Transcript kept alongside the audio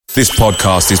This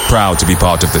podcast is proud to be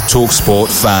part of the TalkSport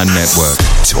Fan Network.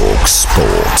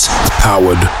 TalkSport.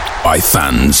 Powered by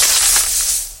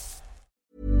fans.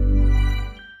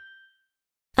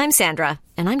 I'm Sandra,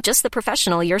 and I'm just the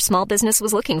professional your small business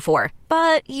was looking for.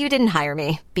 But you didn't hire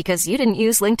me because you didn't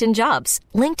use LinkedIn Jobs.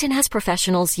 LinkedIn has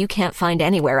professionals you can't find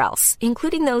anywhere else,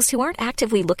 including those who aren't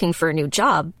actively looking for a new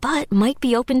job, but might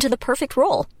be open to the perfect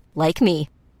role, like me.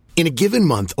 In a given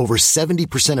month, over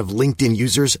 70% of LinkedIn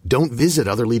users don't visit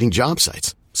other leading job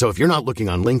sites. So if you're not looking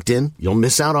on LinkedIn, you'll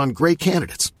miss out on great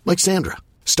candidates like Sandra.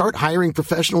 Start hiring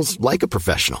professionals like a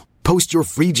professional. Post your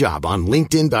free job on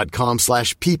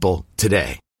linkedin.com/people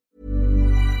today.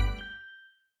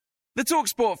 The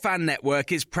TalkSport Fan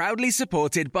Network is proudly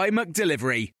supported by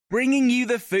McDelivery, bringing you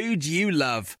the food you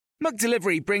love.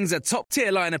 McDelivery brings a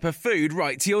top-tier lineup of food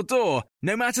right to your door.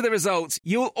 No matter the result,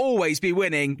 you'll always be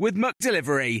winning with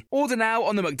McDelivery. Order now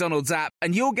on the McDonald's app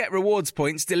and you'll get rewards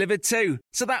points delivered too.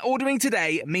 So that ordering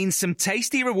today means some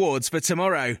tasty rewards for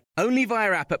tomorrow. Only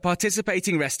via app at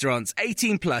participating restaurants.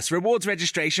 18 plus. Rewards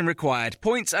registration required.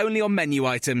 Points only on menu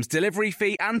items. Delivery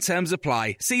fee and terms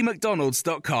apply. See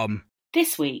mcdonalds.com.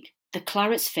 This week, the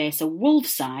Clarets face a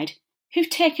Wolves side who've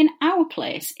taken our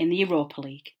place in the Europa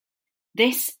League.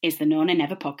 This is the No Nay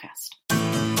Never podcast.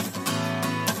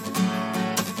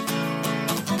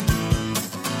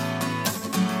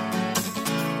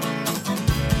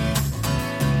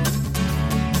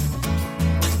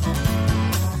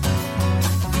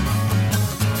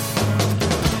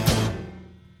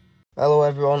 Hello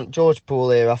everyone, George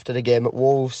Poole here after the game at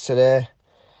Wolves today.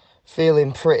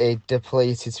 Feeling pretty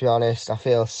depleted, to be honest. I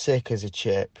feel sick as a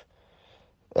chip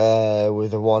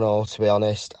with a 1-0, to be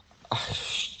honest.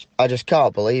 I just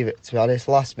can't believe it, to be honest.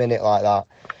 Last minute like that.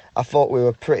 I thought we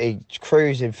were pretty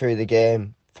cruising through the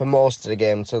game for most of the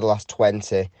game until the last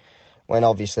 20, when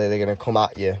obviously they're going to come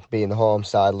at you, being the home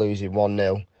side, losing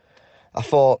 1-0. I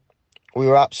thought we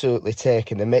were absolutely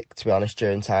taking the mick, to be honest,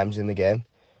 during times in the game.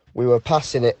 We were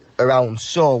passing it around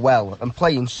so well and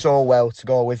playing so well to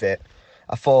go with it.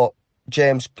 I thought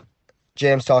James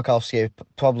Tarkowski,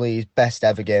 probably his best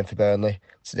ever game for Burnley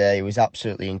today. He was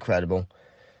absolutely incredible.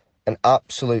 An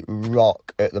absolute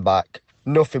rock at the back.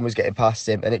 Nothing was getting past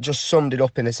him, and it just summed it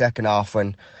up in the second half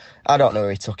when, I don't know who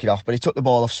he took it off, but he took the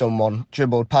ball off someone,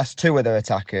 dribbled past two of their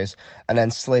attackers, and then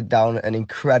slid down an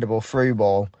incredible through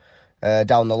ball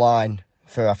down the line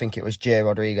for, I think it was Jay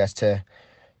Rodriguez to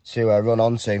run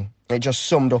onto. It just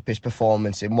summed up his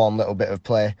performance in one little bit of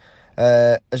play.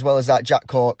 As well as that, Jack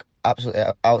Cork, absolutely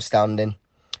outstanding.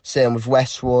 Same with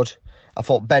Westwood. I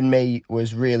thought Ben Mee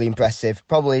was really impressive.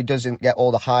 Probably doesn't get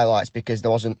all the highlights because there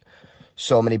wasn't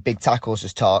so many big tackles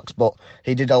as Tarks, but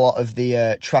he did a lot of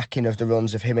the tracking of the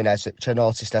runs of Jimenez, which I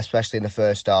noticed especially in the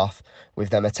first half with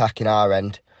them attacking our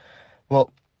end.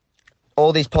 Well,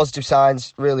 all these positive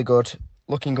signs, really good.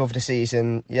 Looking good for the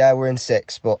season. Yeah, we're in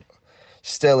 6th, but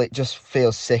still it just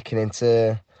feels sickening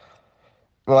to...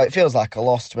 Well, it feels like a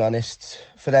loss, to be honest,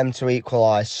 for them to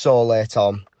equalise so late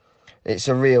on. It's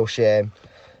a real shame.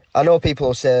 I know people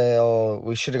will say, oh,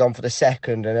 we should have gone for the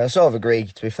second, and I sort of agree,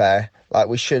 to be fair. Like,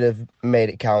 we should have made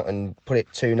it count and put it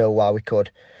 2-0 while we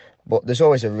could. But there's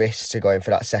always a risk to going for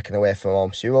that second away from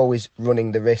home, so you're always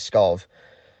running the risk of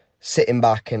sitting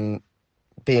back and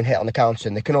being hit on the counter,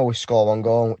 and they can always score one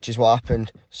goal, which is what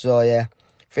happened. So, yeah,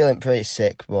 feeling pretty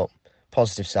sick, but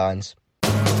positive signs.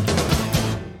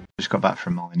 Just got back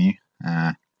from Molineux.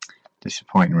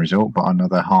 Disappointing result, but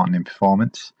another heartening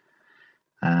performance.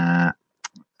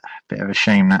 Bit of a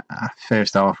shame that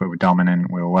first half we were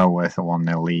dominant. We were well worth a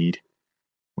 1-0 lead.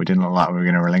 We didn't look like we were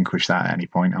going to relinquish that at any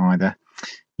point either.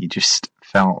 You just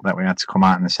felt that we had to come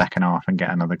out in the second half and get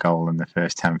another goal in the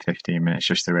first 10-15 minutes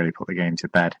just to really put the game to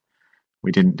bed.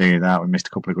 We didn't do that. We missed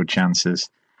a couple of good chances.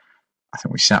 I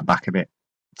think we sat back a bit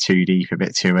too deep, a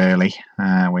bit too early.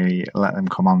 We let them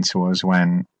come on to us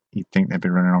when you'd think they'd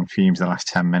been running on fumes the last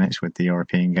 10 minutes with the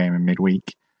European game in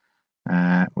midweek.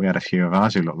 We had a few of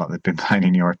ours who looked like they'd been playing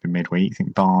in Europe in midweek. I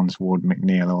think Barnes, Wood,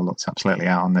 McNeil all looked absolutely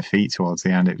out on their feet towards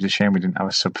the end. It was a shame we didn't have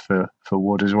a sub for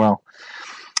Wood as well,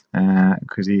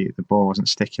 because the ball wasn't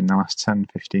sticking the last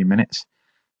 10-15 minutes,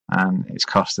 and it's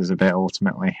cost us a bit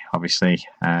ultimately. Obviously,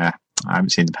 I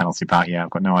haven't seen the penalty back yet. I've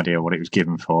got no idea what it was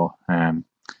given for,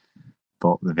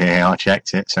 but the VAR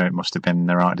checked it, so it must have been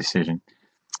the right decision.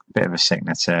 Bit of a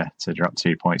sickener to drop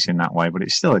 2 points in that way, but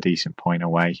it's still a decent point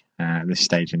away. At this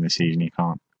stage in the season, you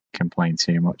can't complain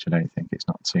too much. I don't think it's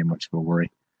not too much of a worry.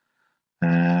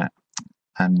 As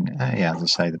I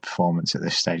say, the performance at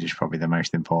this stage is probably the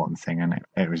most important thing, and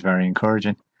it was very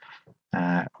encouraging.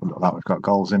 Looked like we've got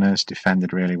goals in us,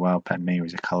 defended really well. Ben Mee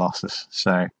was a colossus.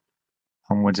 So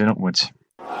onwards and upwards.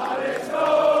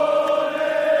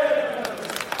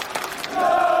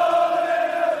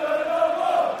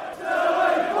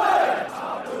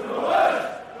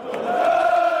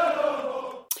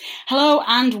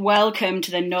 welcome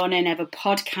to the No Nay Never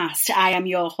podcast. I am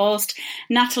your host,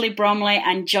 Natalie Bromley,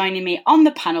 and joining me on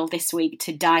the panel this week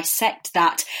to dissect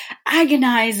that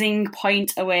agonising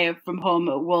point away from home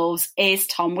at Wolves is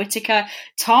Tom Whitaker.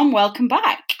 Tom, welcome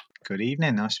back. Good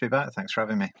evening, nice to be back. Thanks for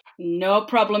having me. No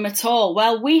problem at all.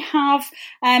 Well, we have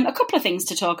a couple of things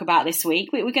to talk about this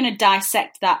week. We're going to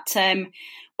dissect that.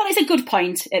 Well, it's a good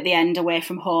point at the end away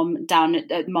from home down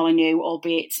at Molineux,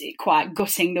 albeit quite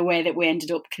gutting the way that we ended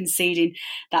up conceding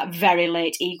that very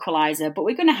late equaliser. But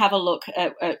we're going to have a look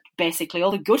at basically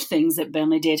all the good things that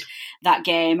Burnley did that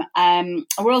game.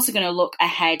 We're also going to look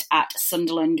ahead at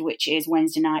Sunderland, which is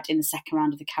Wednesday night in the second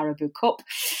round of the Carabao Cup.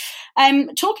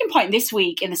 Talking point this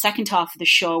week in the second half of the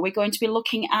show, we're going to be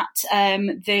looking at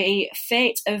the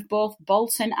fate of both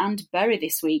Bolton and Bury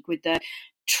this week, with the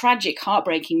tragic,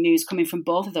 heartbreaking news coming from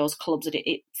both of those clubs that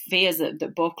it fears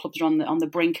that both clubs are on the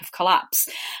brink of collapse.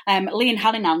 Liam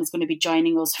Hallinan is going to be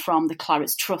joining us from the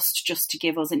Clarets Trust just to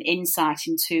give us an insight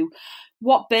into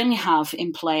what Burnley have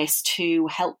in place to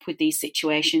help with these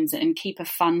situations and keep a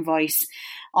fan voice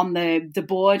on the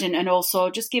board, and also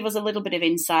just give us a little bit of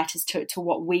insight as to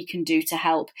what we can do to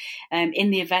help in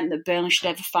the event that Burnley should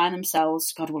ever find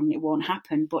themselves, God willing it won't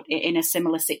happen, but in a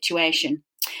similar situation.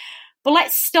 But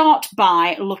let's start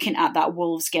by looking at that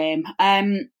Wolves game.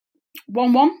 1-1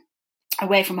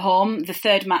 away from home, the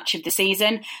third match of the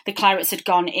season. The Clarets had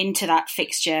gone into that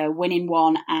fixture winning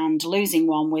one and losing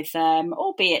one with,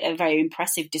 albeit a very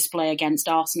impressive display against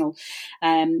Arsenal,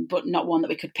 but not one that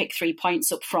we could pick 3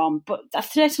 points up from. But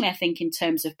certainly I think in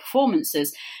terms of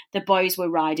performances, the boys were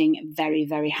riding very,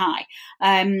 very high.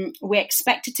 We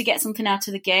expected to get something out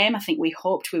of the game. I think we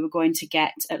hoped we were going to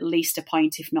get at least a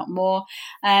point, if not more.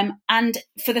 And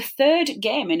for the third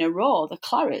game in a row, the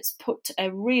Clarets put a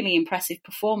really impressive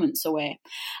performance away.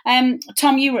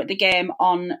 Tom, you were at the game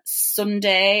on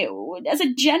Sunday. As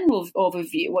a general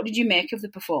overview, what did you make of the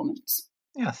performance?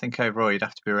 Yeah, I think overall you'd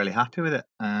have to be really happy with it.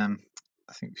 I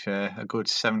think for a good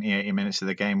 70-80 minutes of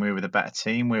the game, we were the better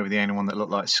team. We were the only one that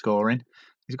looked like scoring.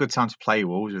 It's a good time to play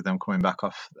Wolves with them coming back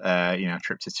off a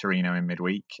trip to Torino in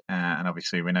midweek. And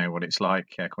obviously we know what it's like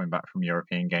coming back from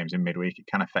European games in midweek. It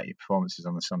can affect your performances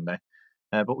on the Sunday.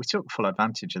 But we took full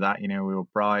advantage of that. We were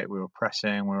bright, we were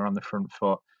pressing, we were on the front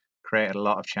foot, created a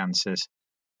lot of chances,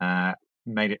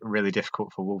 made it really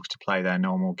difficult for Wolves to play their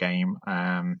normal game,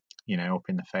 up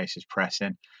in the faces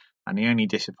pressing. And the only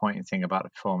disappointing thing about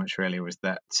the performance really was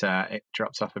that it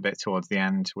dropped off a bit towards the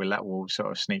end. We let Wolves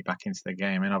sort of sneak back into the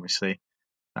game, and obviously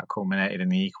that culminated in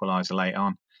the equaliser late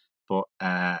on. But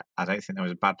I don't think there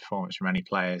was a bad performance from any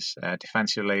players.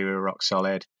 Defensively, we were rock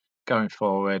solid. Going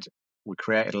forward, we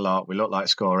created a lot. We looked like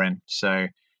scoring. So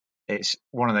it's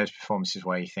one of those performances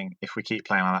where you think if we keep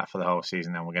playing like that for the whole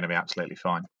season, then we're going to be absolutely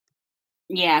fine.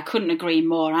 Yeah, I couldn't agree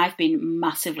more. I've been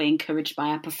massively encouraged by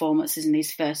our performances in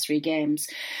these first 3 games.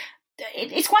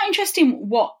 It's quite interesting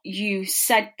what you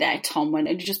said there, Tom,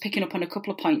 and just picking up on a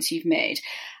couple of points you've made.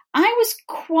 I was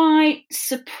quite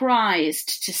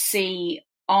surprised to see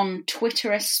on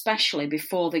Twitter, especially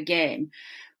before the game,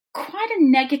 quite a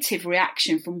negative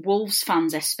reaction from Wolves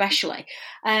fans especially.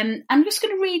 I'm just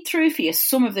going to read through for you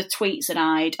some of the tweets that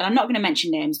and I'm not going to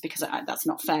mention names because that's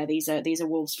not fair. These are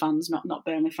Wolves fans, not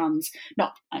Burnley fans.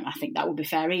 I think that would be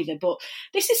fair either. But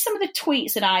this is some of the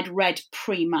tweets that I'd read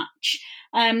pre-match.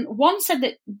 One said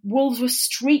that Wolves were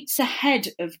streets ahead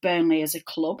of Burnley as a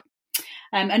club.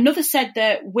 Another said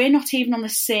that we're not even on the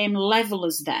same level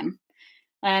as them.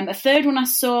 A third one I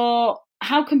saw: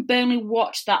 how can Burnley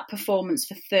watch that performance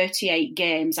for 38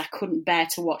 games? I couldn't bear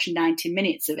to watch 90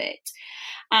 minutes of it.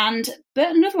 And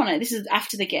another one, this is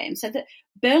after the game, said that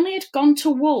Burnley had gone to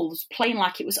Wolves playing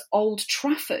like it was Old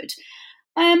Trafford.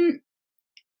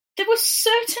 There was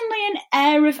certainly an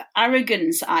air of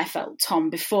arrogance, I felt, Tom,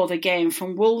 before the game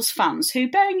from Wolves fans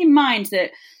who, bearing in mind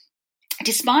that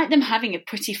despite them having a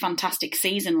pretty fantastic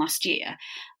season last year,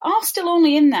 are still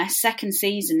only in their second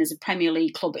season as a Premier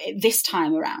League club this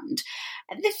time around.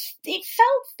 It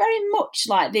felt very much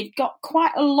like they'd got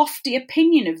quite a lofty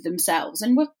opinion of themselves,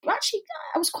 and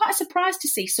I was quite surprised to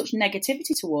see such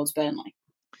negativity towards Burnley.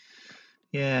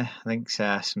 Yeah, I think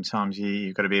sometimes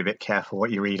you've got to be a bit careful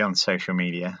what you read on social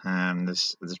media.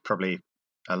 There's probably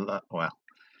a lot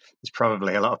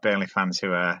of Burnley fans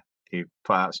who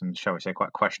put out some, shall we say,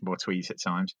 quite questionable tweets at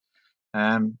times.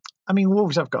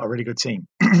 Wolves have got a really good team.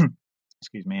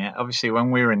 Excuse me. Obviously,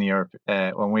 when we were in the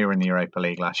Europa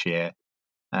League last year,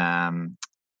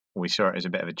 we saw it as a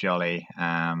bit of a jolly.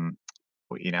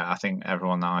 I think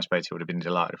everyone that I spoke to would have been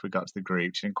delighted if we got to the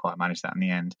groups. Didn't quite manage that in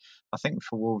the end. I think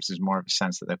for Wolves, there's more of a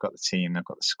sense that they've got the team, they've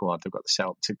got the squad, they've got the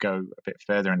setup to go a bit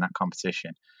further in that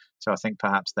competition. So I think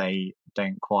perhaps they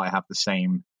don't quite have the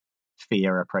same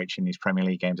fear approaching these Premier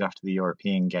League games after the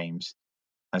European games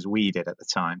as we did at the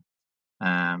time.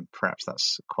 Perhaps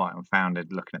that's quite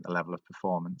unfounded looking at the level of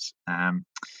performance.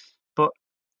 But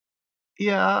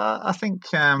yeah, I think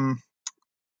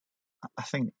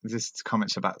there's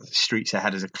comments about the streets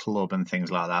ahead as a club and things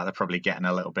like that. They're probably getting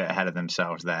a little bit ahead of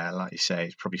themselves there. Like you say,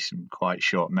 it's probably some quite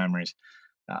short memories.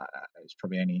 It's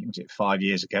probably only, was it 5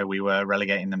 years ago we were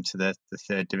relegating them to the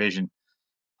third division,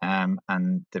 and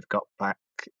they've got back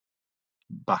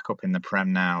up in the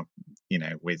Prem now,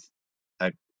 with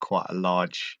quite a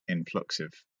large influx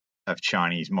of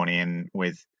Chinese money, and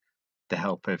with the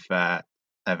help of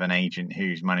an agent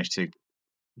who's managed to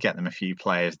get them a few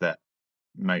players that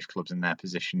most clubs in their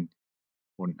position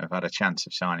wouldn't have had a chance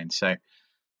of signing. So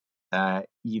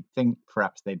you'd think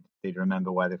perhaps they'd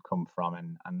remember where they've come from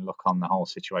and look on the whole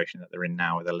situation that they're in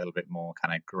now with a little bit more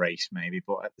kind of grace, maybe.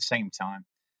 But at the same time,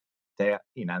 they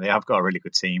have got a really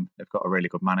good team. They've got a really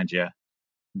good manager.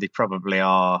 They probably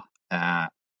are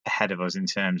ahead of us in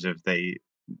terms of they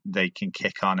can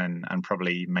kick on and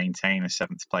probably maintain a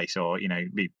 7th place, or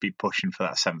be pushing for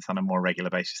that 7th on a more regular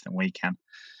basis than we can.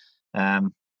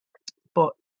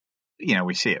 But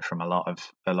we see it from a lot of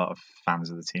fans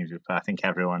of the teams we play. I think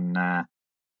everyone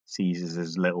sees us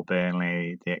as little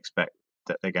Burnley. They expect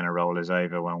that they're going to roll us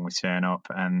over when we turn up.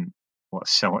 And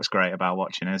what's great about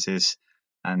watching us is,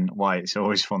 and why it's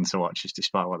always fun to watch us,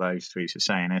 despite what those tweets are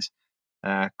saying, is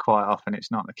quite often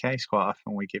it's not the case. Quite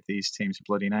often we give these teams a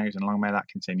bloody nose, and long may that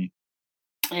continue.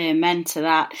 Amen to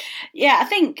that. Yeah, I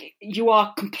think you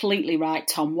are completely right,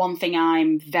 Tom. One thing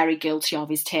I'm very guilty of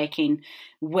is taking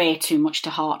way too much to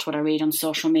heart what I read on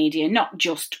social media, not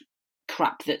just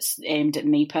crap that's aimed at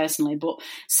me personally, but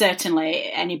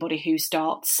certainly anybody who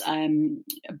starts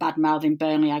bad-mouthing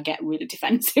Burnley, I get really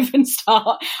defensive and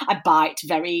I bite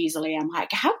very easily. I'm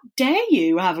like, how dare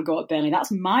you have a go at Burnley?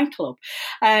 That's my club.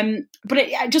 But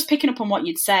just picking up on what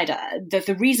you'd said,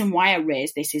 the reason why I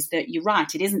raised this is that you're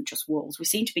right, it isn't just Wolves. We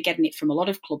seem to be getting it from a lot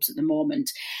of clubs at the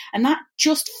moment, and that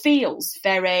just feels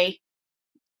very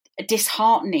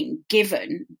disheartening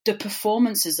given the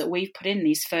performances that we've put in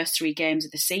these first 3 games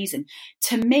of the season.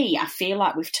 To me, I feel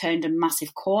like we've turned a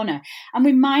massive corner, and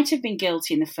we might have been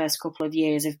guilty in the first couple of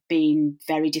years of being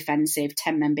very defensive,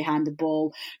 10 men behind the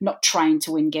ball, not trying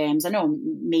to win games. I know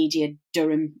media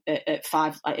Durham at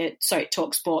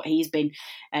TalkSport,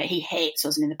 he hates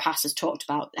us, and in the past has talked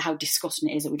about how disgusting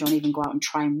it is that we don't even go out and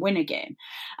try and win a game.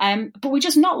 But we're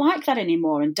just not like that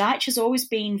anymore, and Dyche has always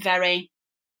been very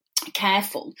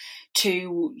careful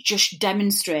to just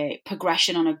demonstrate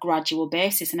progression on a gradual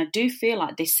basis, and I do feel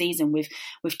like this season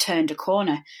we've turned a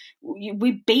corner.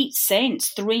 We beat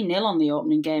Saints 3-0 on the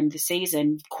opening game of the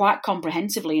season quite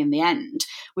comprehensively in the end.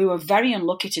 We were very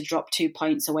unlucky to drop 2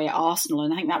 points away at Arsenal,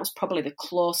 and I think that was probably the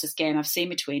closest game I've seen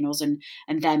between us and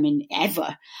them in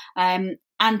ever. And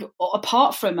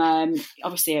apart from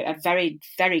obviously a very,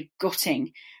 very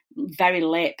gutting, very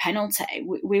late penalty,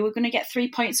 we were going to get 3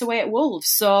 points away at Wolves.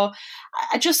 So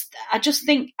I just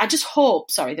hope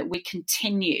that we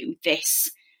continue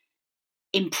this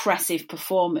impressive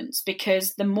performance,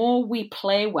 because the more we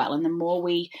play well and the more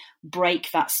we break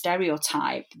that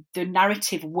stereotype, the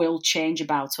narrative will change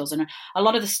about us. And a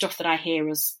lot of the stuff that I hear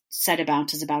us said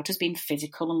about us being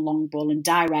physical and long ball and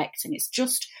direct, and it's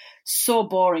just so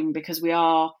boring because we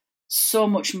are so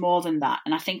much more than that.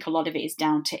 And I think a lot of it is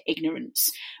down to ignorance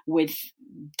with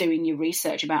doing your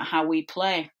research about how we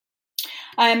play.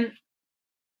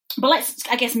 But let's,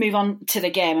 I guess, move on to the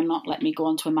game and not let me go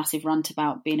on to a massive rant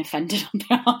about being offended on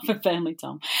behalf of Burnley,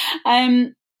 Tom.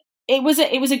 It was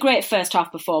a great first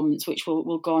half performance, which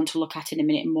we'll go on to look at in a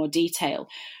minute in more detail.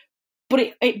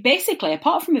 But it basically,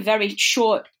 apart from a very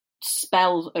short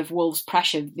spell of Wolves'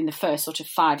 pressure in the first sort of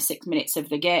 5-6 minutes of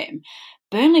the game,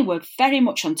 Burnley were very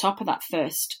much on top of that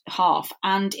first half,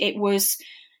 and it was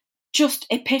just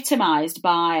epitomised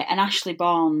by an Ashley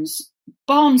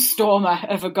barnstormer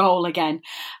of a goal again.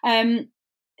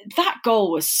 That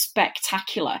goal was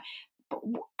spectacular. But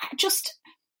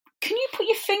can you put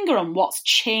your finger on what's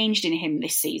changed in him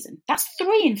this season? That's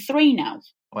 3-3 now.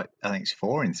 Well, I think it's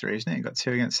 4-3, isn't it? He got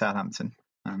 2 against Southampton.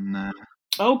 And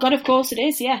oh God, of course it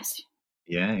is. Yes.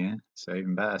 Yeah. So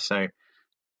even better. So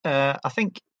I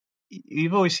think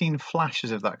you've always seen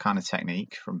flashes of that kind of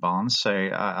technique from Barnes. So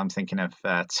I'm thinking of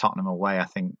Tottenham away. I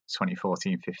think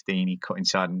 2014-15, he cut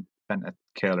inside and bent a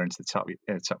curler into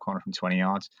the top corner from 20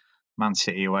 yards. Man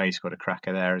City away, he scored a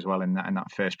cracker there as well in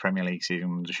that first Premier League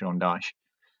season under Sean Dyche.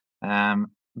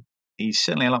 He's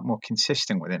certainly a lot more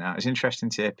consistent with it now. It was interesting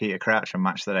to hear Peter Crouch on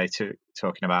Match of the Day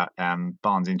talking about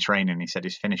Barnes in training. He said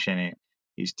he's finishing it.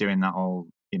 He's doing that all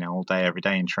day, every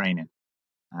day in training.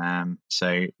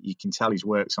 So you can tell he's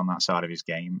worked on that side of his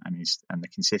game, and the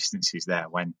consistency is there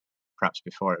when perhaps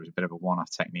before it was a bit of a one-off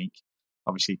technique.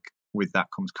 Obviously, with that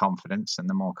comes confidence, and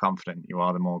the more confident you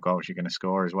are, the more goals you're going to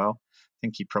score as well. I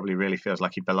think he probably really feels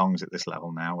like he belongs at this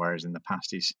level now, whereas in the past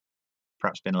he's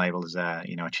perhaps been labelled as a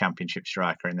championship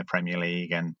striker in the Premier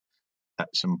League, and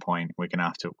at some point we're going to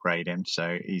have to upgrade him.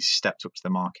 So he's stepped up to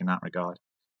the mark in that regard.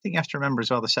 I think you have to remember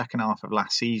as well, the second half of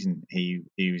last season, he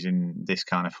was in this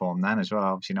kind of form then as well.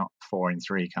 Obviously not 4 in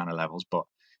 3 kind of levels, but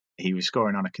he was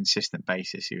scoring on a consistent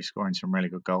basis. He was scoring some really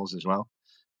good goals as well.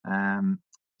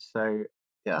 So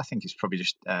yeah, I think it's probably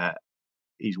just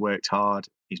he's worked hard,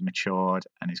 he's matured,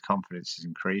 and his confidence has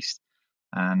increased,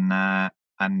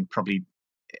 and probably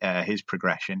his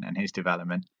progression and his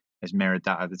development has mirrored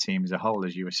that of the team as a whole,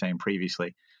 as you were saying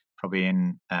previously. Probably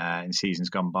in seasons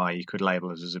gone by, you could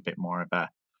label us as a bit more of a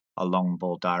long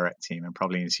ball direct team, and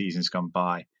probably in seasons gone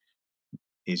by,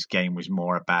 his game was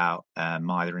more about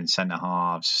either in centre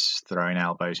halves, throwing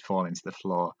elbows, falling to the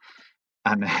floor.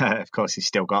 And of course, he's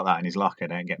still got that in his locker,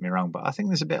 don't get me wrong. But I think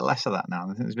there's a bit less of that now. I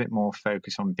think there's a bit more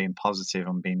focus on being positive,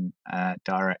 on being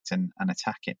direct and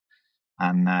attacking.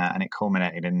 And it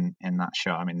culminated in that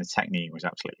shot. I mean, the technique was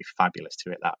absolutely fabulous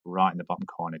to hit that right in the bottom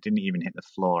corner. Didn't even hit the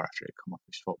floor after it had come off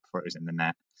his foot before it was in the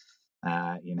net.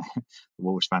 The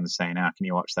Wolves fans saying, "How can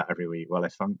you watch that every week?" Well,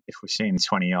 if we're seeing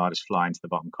 20-yarders fly into the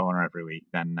bottom corner every week,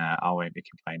 then I won't be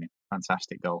complaining.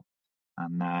 Fantastic goal,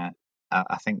 and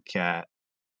I think to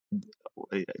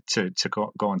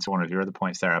go on to one of your other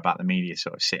points there about the media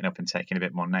sort of sitting up and taking a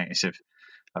bit more notice of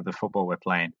the football we're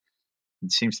playing.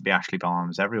 It seems to be Ashley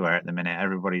Barnes everywhere at the minute.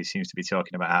 Everybody seems to be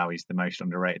talking about how he's the most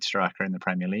underrated striker in the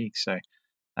Premier League. So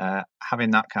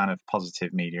having that kind of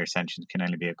positive media attention can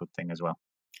only be a good thing as well.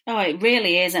 Oh, it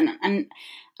really is. And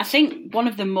I think one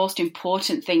of the most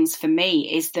important things for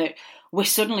me is that we're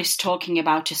suddenly talking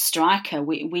about a striker.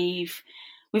 We've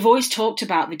always talked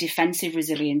about the defensive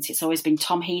resilience. It's always been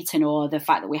Tom Heaton, or the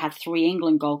fact that we had 3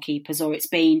 England goalkeepers, or it's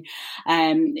been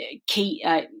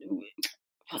Keaton,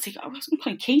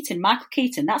 Michael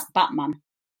Keaton. That's Batman.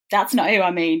 That's not who I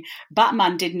mean.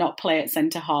 Batman did not play at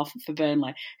centre half for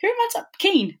Burnley. Who am I talking?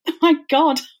 Keane. Oh my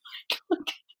God.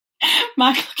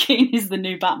 Michael Keane is the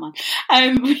new Batman.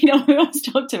 We always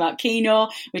talked about Keno,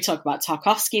 we talk about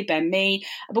Tarkowski, Ben Mee,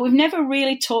 but we've never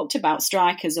really talked about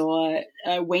strikers or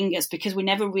wingers, because we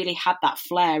never really had that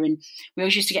flair, and we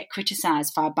always used to get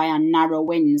criticised by our narrow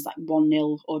wins, like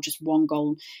 1-0 or just 1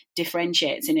 goal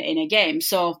differentiates in a game.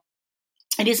 So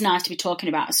it is nice to be talking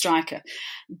about a striker.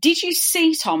 Did you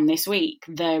see, Tom, this week,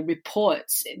 the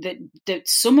reports that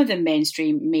some of the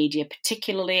mainstream media,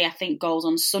 particularly I think Goals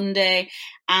on Sunday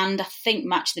and I think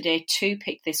Match of the Day 2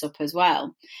 picked this up as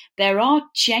well? There are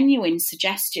genuine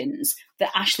suggestions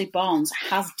that Ashley Barnes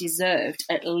has deserved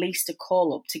at least a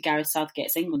call-up to Gareth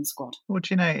Southgate's England squad. Well,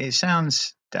 do you know, it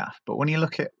sounds daft, but when you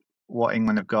look at what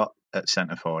England have got at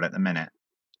centre-forward at the minute,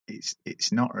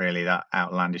 it's not really that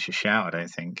outlandish a shout, I don't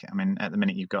think. I mean, at the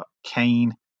minute you've got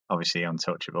Kane, obviously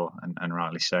untouchable, and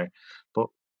rightly so. But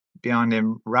behind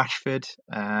him, Rashford,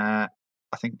 I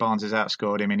think Barnes has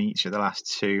outscored him in each of the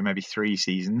last 2, maybe 3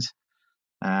 seasons.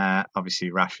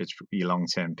 Obviously Rashford's your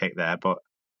long-term pick there, but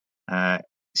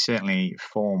certainly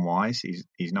form-wise,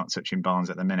 he's not touching Barnes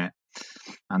at the minute.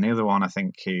 And the other one, I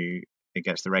think, who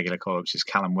gets the regular call-ups is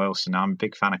Callum Wilson. I'm a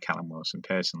big fan of Callum Wilson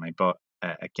personally, but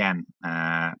again,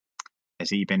 has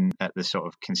he been at the sort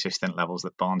of consistent levels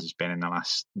that Barnes has been in the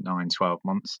last 9-12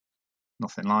 months?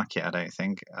 Nothing like it, I don't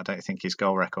think. I don't think his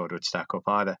goal record would stack up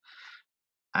either.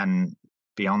 And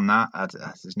beyond that,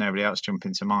 there's nobody else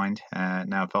jumping to mind.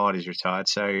 Now Vardy's retired,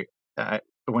 so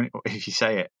if you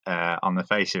say it on the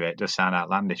face of it, it does sound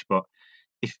outlandish. But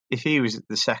if he was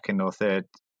the second or third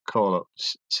call-up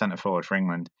centre forward for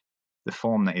England, the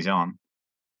form that he's on,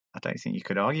 I don't think you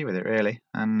could argue with it, really.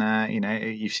 And,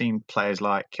 you've seen players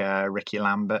like Ricky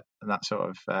Lambert, that sort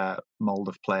of mould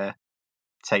of player,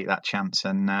 take that chance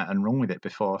and run with it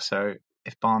before. So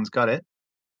if Barnes got it,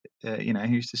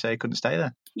 who's to say he couldn't stay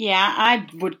there? Yeah, I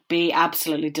would be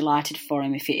absolutely delighted for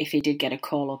him if he did get a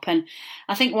call-up. And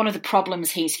I think one of the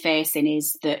problems he's facing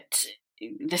is that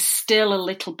there's still a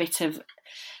little bit of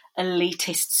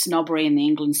elitist snobbery in the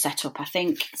England setup. I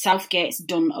think Southgate's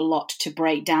done a lot to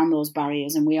break down those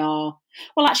barriers, and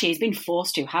he's been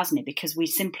forced to, hasn't he? Because we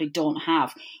simply don't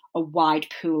have a wide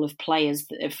pool of players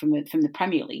from the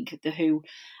Premier League who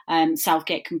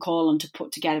Southgate can call on to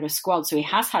put together a squad. So he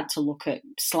has had to look at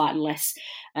slightly less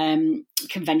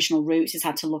conventional routes. He's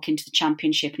had to look into the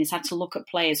Championship, and he's had to look at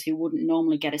players who wouldn't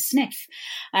normally get a sniff.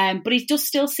 But he does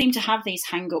still seem to have these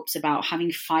hang-ups about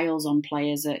having files on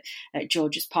players at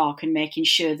George's Park and making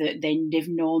sure that they've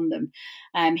known them.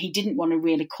 He didn't want to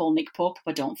really call Nick Pope up,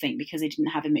 I don't think, because he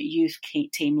didn't have him at youth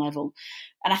team level.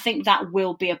 And I think that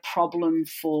will be a problem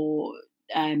for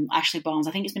Ashley Barnes.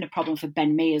 I think it's been a problem for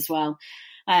Ben Mee as well.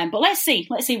 But let's see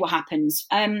what happens.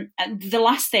 The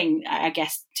last thing, I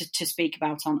guess, to speak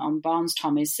about on Barnes,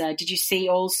 Tom, is did you see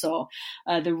also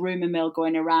the rumour mill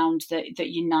going around that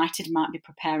United might be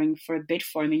preparing for a bid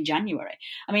for him in January?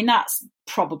 I mean, that's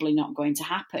probably not going to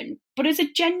happen. But as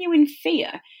a genuine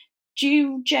fear, do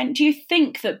you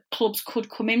think that clubs could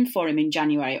come in for him in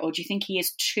January, or do you think he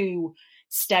is too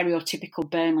stereotypical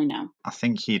Burnley now? I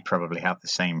think he'd probably have the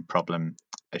same problem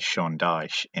as Sean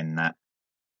Dyche in that,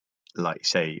 like you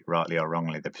say, rightly or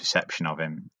wrongly, the perception of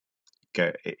him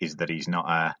is that he's not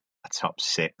a top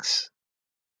 6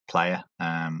 player.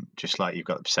 Just like you've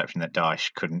got the perception that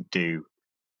Dyche couldn't do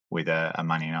with a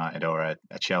Man United or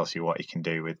a Chelsea what he can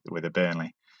do with a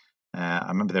Burnley. I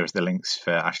remember there was the links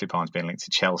for Ashley Barnes being linked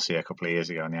to Chelsea a couple of years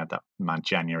ago, and they had that mad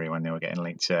January when they were getting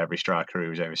linked to every striker who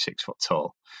was over 6 foot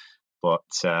tall. But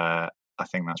I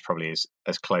think that's probably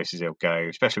as close as he'll go,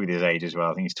 especially with his age as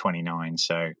well. I think he's 29,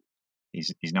 so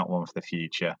he's not one for the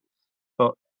future.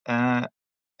 But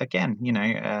again, you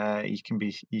can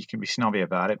be snobby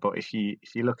about it. But if you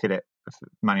look at it from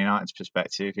Man United's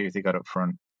perspective, who they got up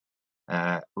front,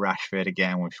 Rashford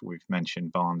again. We've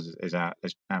mentioned Barnes has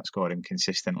outscored him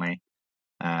consistently.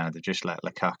 They've just let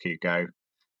Lukaku go.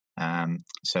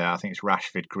 So I think it's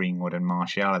Rashford, Greenwood, and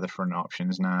Martial are the front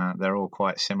options. Now they're all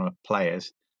quite similar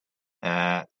players.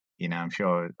 I'm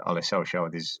sure Ole Solskjaer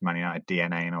with his Man United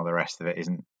DNA and all the rest of it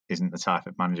isn't the type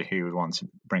of manager who would want to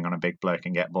bring on a big bloke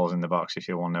and get balls in the box if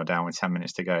you're 1-0 down with 10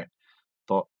 minutes to go.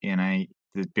 But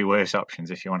there'd be worse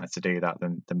options if you wanted to do that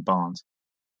than Barnes.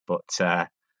 But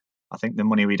I think the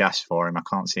money we'd ask for him, I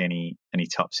can't see any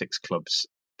top 6 clubs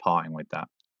parting with that.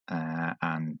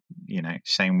 And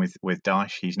same with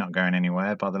Dyche, he's not going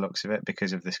anywhere by the looks of it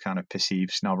because of this kind of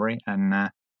perceived snobbery, and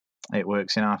it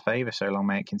works in our favour. So long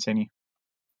may it continue.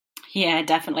 Yeah,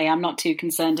 definitely. I'm not too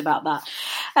concerned about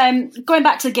that. Going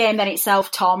back to the game then itself,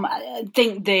 Tom, I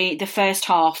think the first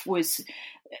half was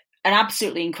an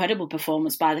absolutely incredible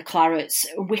performance by the Clarets.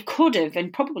 We could have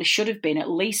and probably should have been at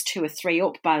least 2 or 3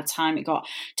 up by the time it got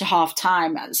to half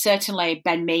time. Certainly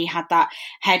Ben Mee had that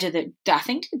header that I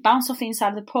think bounced off the inside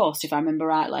of the post, if I remember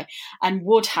rightly. And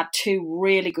Wood had 2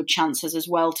 really good chances as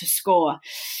well to score.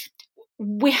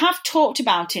 We have talked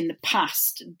about in the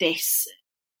past this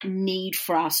need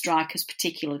for our strikers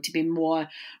particularly to be more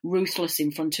ruthless in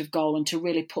front of goal and to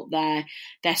really put their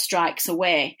strikes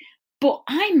away. But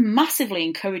I'm massively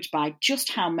encouraged by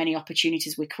just how many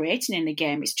opportunities we're creating in the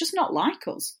game. It's just not like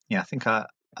us. Yeah, I think a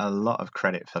lot of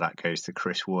credit for that goes to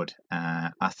Chris Wood.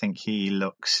 I think he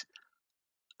looks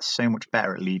so much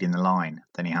better at leading the line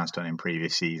than he has done in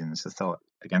previous seasons. I thought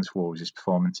against Wolves, his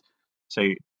performance. So,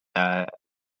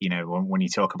 when you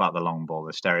talk about the long ball,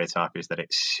 the stereotype is that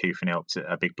it's hoofing it up to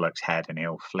a big bloke's head and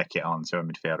he'll flick it on to a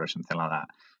midfielder or something like that.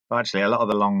 But actually, a lot of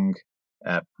the long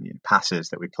passes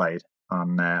that we played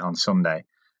on Sunday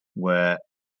were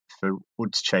for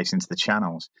Wood's chase into the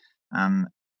channels, and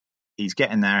he's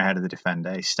getting there ahead of the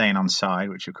defender. He's staying on side,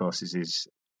 which of course is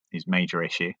his major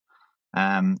issue,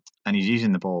 and he's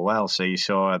using the ball well. So you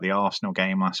saw at the Arsenal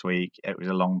game last week, it was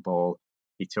a long ball.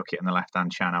 He took it in the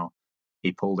left-hand channel,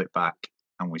 he pulled it back,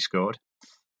 and we scored.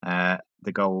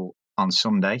 The goal on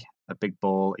Sunday, a big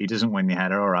ball. He doesn't win the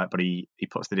header, all right, but he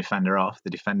puts the defender off.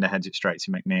 The defender heads it straight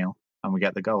to McNeil, and we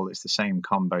get the goal. It's the same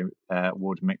combo,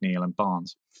 Wood, McNeil and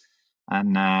Barnes.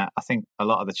 And I think a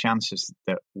lot of the chances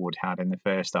that Wood had in the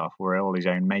first half were all his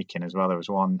own making as well. There was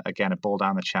one, again, a ball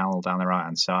down the channel, down the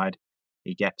right-hand side.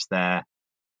 He gets there.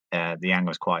 The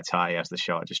angle's quite tight. He has the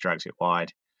shot, just drags it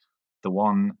wide. The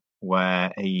one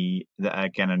where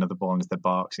again, another ball into the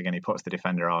box. Again, he puts the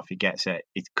defender off. He gets it.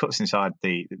 He cuts inside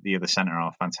the other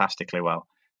centre-half fantastically well.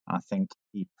 I think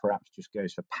he perhaps just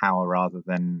goes for power rather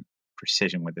than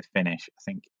precision with the finish. I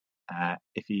think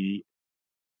if he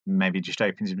maybe just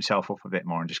opens himself up a bit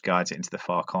more and just guides it into the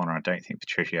far corner, I don't think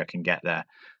Patricio can get there.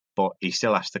 But he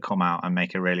still has to come out and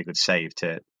make a really good save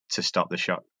to stop the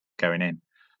shot going in.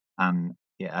 And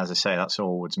yeah, as I say, that's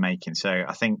all Wood's making. So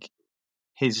I think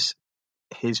his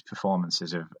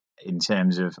performances in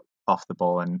terms of off the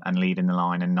ball and leading the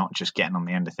line and not just getting on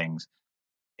the end of things,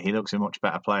 he looks a much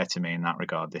better player to me in that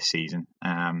regard this season.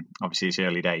 Obviously, it's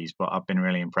early days, but I've been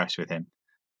really impressed with him.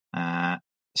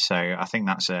 So I think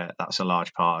that's a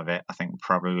large part of it. I think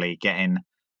probably getting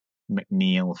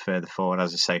McNeil further forward,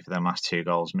 as I say, for their last 2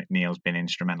 goals. McNeil's been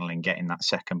instrumental in getting that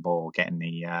second ball, getting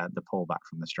the pull back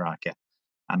from the striker.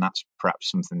 And that's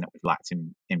perhaps something that we've lacked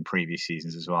in previous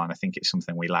seasons as well. And I think it's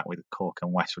something we lack with Cork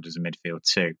and Westwood as a midfield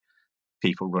too.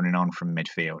 People running on from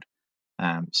midfield.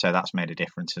 So that's made a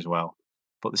difference as well.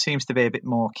 But there seems to be a bit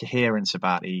more coherence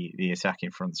about the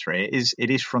attacking front three. It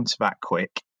is front to back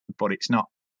quick, but it's not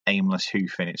aimless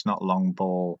hoofing. It's not long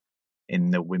ball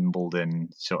in the Wimbledon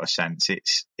sort of sense.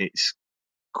 It's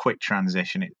quick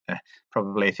transition.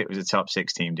 Probably if it was a top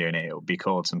 6 team doing it, it would be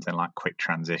called something like quick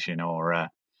transition or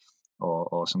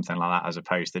something like that, as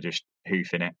opposed to just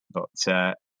hoofing it. But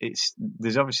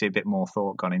there's obviously a bit more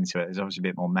thought gone into it. There's obviously a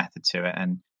bit more method to it,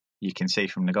 and you can see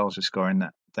from the goals we're scoring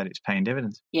that it's paying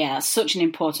dividends. Yeah, that's such an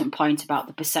important point about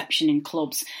the perception in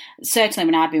clubs. Certainly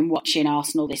when I've been watching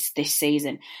Arsenal this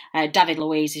season, David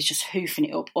Luiz is just hoofing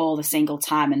it up all the single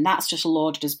time, and that's just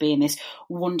lauded as being this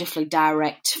wonderfully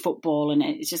direct football. And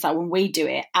it's just like when we do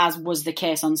it, as was the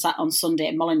case on Sunday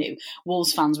at Molineux,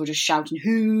 Wolves fans were just shouting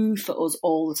 "hoof" at us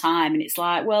all the time, and it's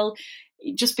like, well,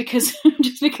 just because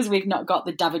we've not got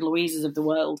the David Luizes of the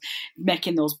world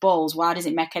making those balls, why does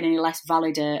it make any less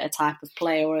valid a type of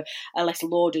play or a less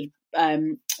lauded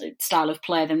style of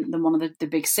play than one of the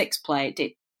big 6 play?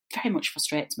 It very much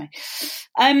frustrates me.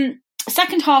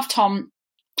 Second half, Tom,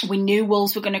 we knew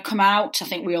Wolves were going to come out. I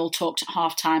think we all talked at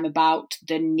half time about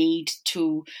the need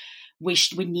to.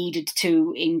 We needed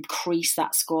to increase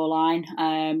that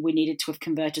scoreline. We needed to have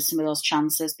converted some of those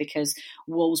chances because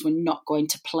Wolves were not going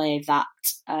to play that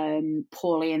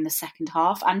poorly in the second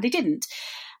half, and they didn't.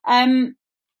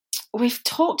 We've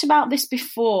talked about this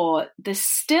before. There's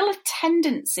still a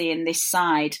tendency in this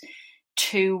side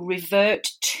to revert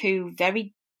to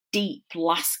very deep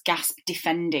last gasp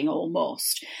defending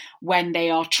almost when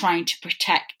they are trying to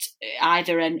protect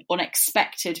either an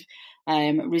unexpected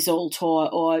result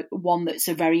or one that's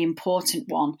a very important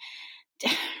one.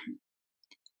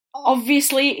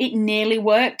 Obviously, it nearly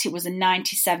worked. It was the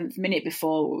 97th minute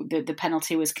before the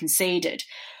penalty was conceded.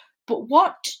 But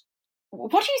what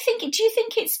do you think? Do you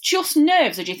think it's just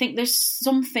nerves, or do you think there's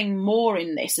something more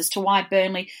in this as to why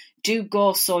Burnley do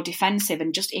go so defensive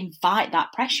and just invite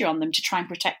that pressure on them to try and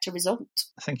protect a result?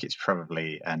 I think it's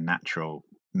probably a natural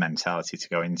mentality to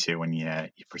go into when you're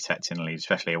protecting a lead,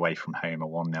 especially away from home, a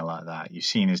 1-0 like that. You've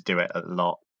seen us do it a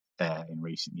lot in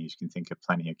recent years. You can think of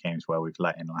plenty of games where we've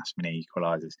let in last minute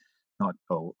equalisers,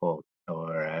 or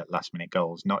last minute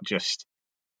goals, not just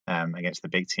against the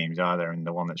big teams either. And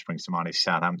the one that springs to mind is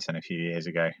Southampton a few years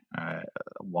ago,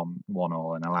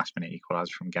 1-1 and a last minute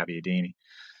equaliser from Gabbiadini.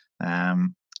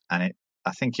 And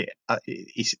I think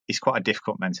it's quite a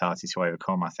difficult mentality to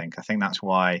overcome. I think that's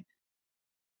why.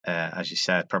 As you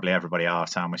said, probably everybody at our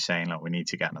time was saying, look, we need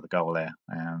to get another goal there,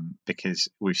 because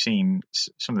we've seen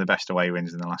some of the best away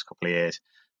wins in the last couple of years.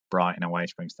 Brighton away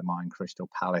springs to mind, Crystal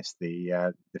Palace,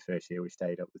 the first year we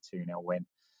stayed up, the 2-0 win.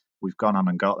 We've gone on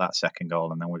and got that second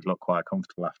goal, and then we've looked quite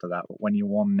comfortable after that. But when you're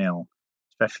 1-0,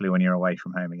 especially when you're away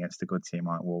from home against a good team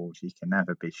like Wolves, you can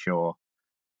never be sure.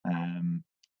 And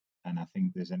I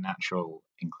think there's a natural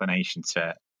inclination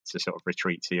to sort of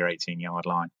retreat to your 18-yard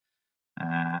line.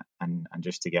 And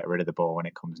just to get rid of the ball when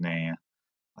it comes near you.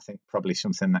 I think probably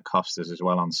something that cost us as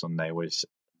well on Sunday was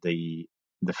the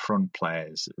front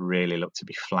players really looked to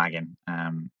be flagging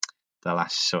the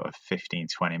last sort of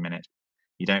 15-20 minutes.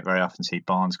 You don't very often see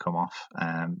Barnes come off,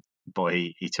 but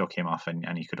he took him off,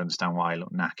 and you could understand why he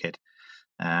looked knackered.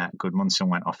 Gudmundsson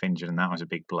went off injured, and that was a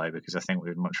big blow because I think we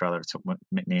would much rather have took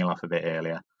McNeil off a bit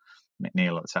earlier.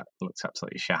 McNeil looked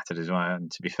absolutely shattered as well,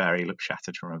 and to be fair, he looked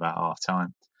shattered from about half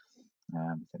time.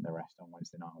 I think the rest on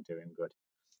Wednesday night were doing good.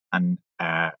 And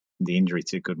the injury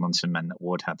to Gudmundsson meant that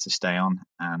Wood had to stay on.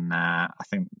 And I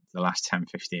think the last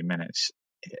 10-15 minutes,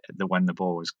 when the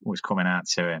ball was coming out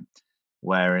to him,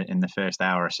 where in the first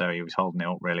hour or so he was holding it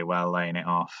up really well, laying it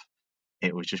off,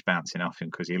 it was just bouncing off him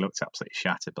because he looked absolutely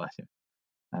shattered, bless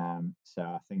him. So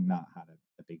I think that had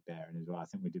a big bearing as well. I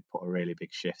think we did put a really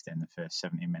big shift in the first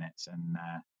 70 minutes.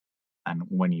 And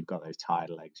when you've got those tired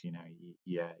legs,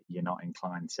 you're not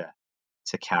inclined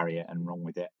to carry it and run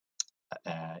with it.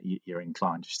 You're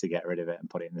inclined just to get rid of it and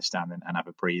put it in the stand and have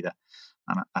a breather.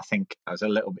 And I think I was a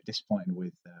little bit disappointed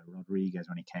with Rodriguez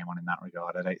when he came on in that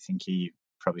regard. I don't think he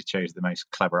probably chose the most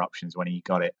clever options when he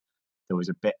got it. There was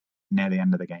a bit near the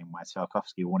end of the game where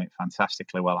Tarkowski won it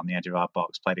fantastically well on the edge of our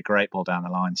box, played a great ball down the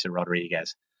line to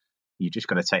Rodriguez. You just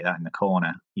got to take that in the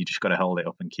corner. You just got to hold it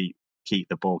up and keep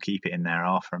the ball, keep it in there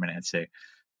off for a minute or two.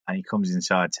 And he comes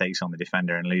inside, takes on the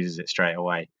defender and loses it straight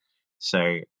away. So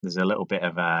there's a little bit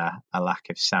of a lack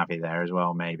of savvy there as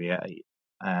well, maybe.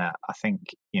 I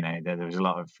think, there was a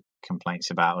lot of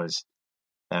complaints about us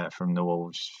from the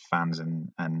Wolves fans and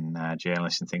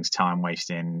journalists and things, time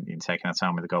wasting in taking our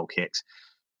time with the goal kicks.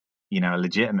 A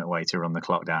legitimate way to run the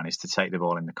clock down is to take the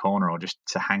ball in the corner or just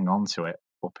to hang on to it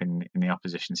up in the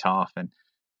opposition's half. And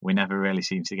we never really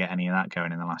seemed to get any of that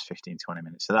going in the last 15, 20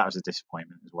 minutes. So that was a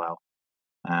disappointment as well.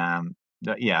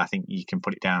 I think you can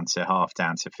put it down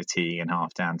to fatigue and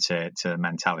half down to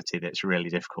mentality that's really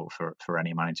difficult for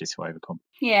any manager to overcome.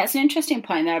 Yeah, it's an interesting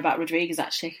point there about Rodriguez,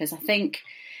 actually, because I think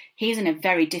he's in a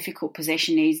very difficult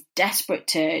position. He's desperate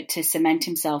to cement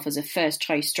himself as a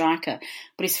first-choice striker,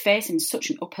 but he's facing such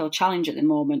an uphill challenge at the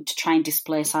moment to try and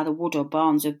displace either Wood or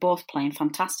Barnes, who are both playing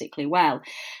fantastically well.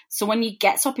 So when he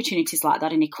gets opportunities like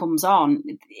that and he comes on,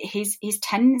 his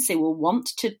tendency will want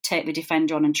to take the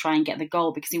defender on and try and get the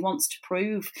goal because he wants to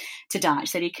prove to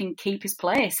Dyche that he can keep his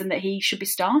place and that he should be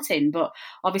starting. But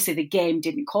obviously the game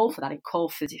didn't call for that. It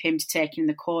called for him to take him in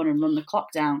the corner and run the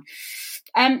clock down.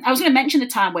 I was going to mention the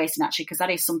time wasting, actually, because that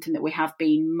is something that we have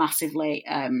been massively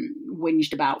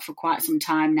whinged about for quite some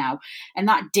time now. And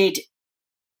that did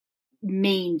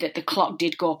mean that the clock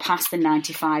did go past the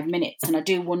 95 minutes. And I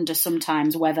do wonder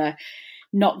sometimes whether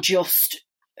not just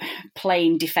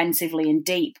playing defensively and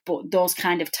deep, but those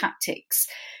kind of tactics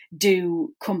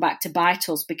do come back to bite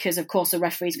us because, of course, the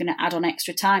referee's going to add on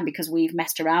extra time because we've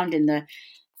messed around in the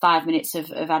 5 minutes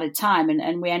of added time,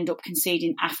 and we end up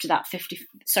conceding after that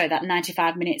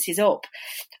 95 minutes is up.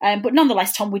 But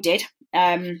nonetheless, Tom, we did.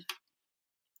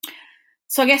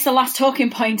 So I guess the last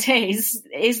talking point is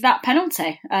that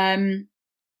penalty.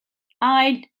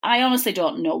 I honestly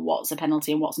don't know what's a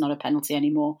penalty and what's not a penalty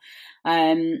anymore.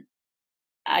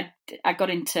 I got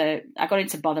into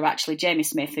bother, actually. Jamie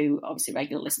Smith, who obviously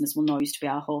regular listeners will know used to be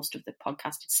our host of the podcast,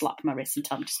 had slapped my wrist and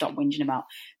told me to stop whinging about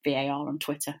VAR on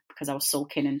Twitter because I was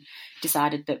sulking and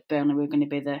decided that Burnley were going to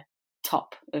be the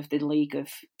top of the league of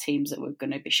teams that were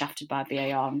going to be shafted by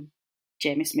VAR. And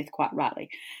Jamie Smith, quite rightly,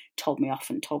 told me off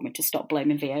and told me to stop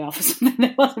blaming VAR for something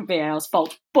that wasn't VAR's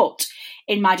fault. But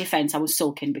in my defence, I was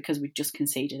sulking because we'd just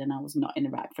conceded and I was not in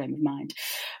the right frame of mind.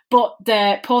 But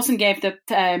Paulson gave the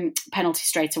penalty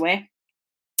straight away.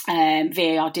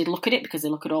 VAR did look at it because they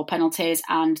look at all penalties,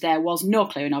 and there was no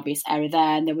clear and obvious error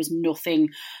there, and there was nothing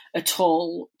at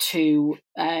all to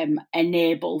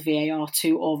enable VAR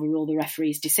to overrule the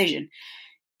referee's decision.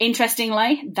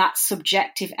 Interestingly, that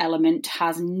subjective element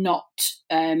has not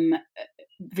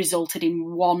resulted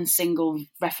in one single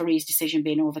referee's decision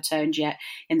being overturned yet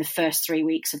in the first 3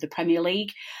 weeks of the Premier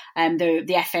League.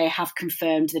 The FA have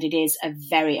confirmed that it is a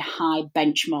very high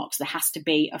benchmark, so there has to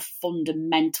be a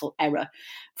fundamental error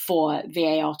for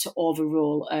VAR to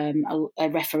overrule a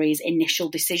referee's initial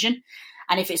decision.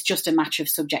 And if it's just a matter of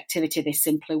subjectivity, they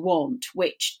simply won't,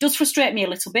 which does frustrate me a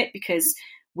little bit because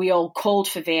we all called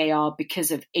for VAR because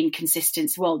of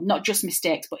inconsistency. Well, not just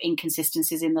mistakes, but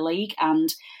inconsistencies in the league. And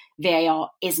VAR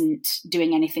isn't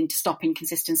doing anything to stop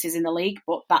inconsistencies in the league,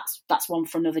 but that's one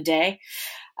for another day.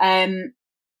 Tom,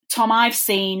 I've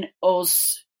seen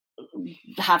us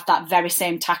have that very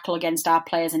same tackle against our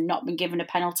players and not been given a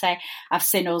penalty. I've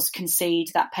seen us concede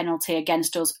that penalty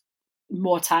against us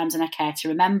more times than I care to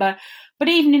remember. But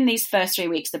even in these first 3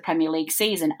 weeks of the Premier League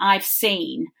season, I've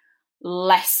seen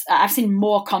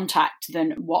more contact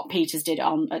than what Peters did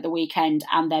at the weekend,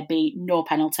 and there be no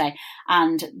penalty.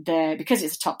 And because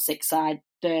it's a top six side,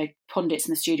 the pundits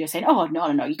in the studio saying, "Oh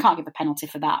no, you can't give a penalty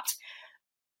for that."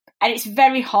 And it's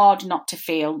very hard not to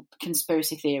feel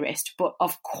conspiracy theorist, but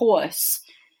of course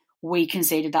we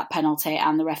conceded that penalty,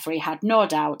 and the referee had no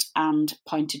doubt and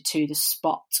pointed to the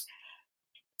spot.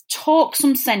 Talk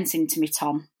some sense into me,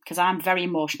 Tom, because I'm very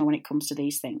emotional when it comes to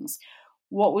these things.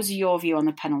 What was your view on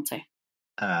the penalty?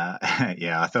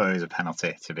 I thought it was a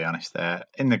penalty, to be honest.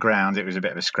 In the ground, it was a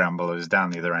bit of a scramble. It was down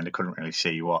the other end. I couldn't really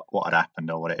see what had happened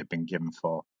or what it had been given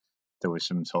for. There was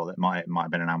some sort that might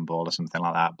have been an handball or something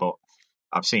like that. But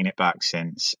I've seen it back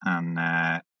since,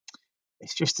 and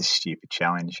it's just a stupid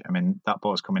challenge. I mean, that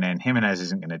ball's coming in. Jimenez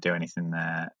isn't going to do anything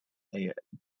there.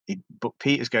 But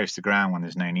Peters goes to ground when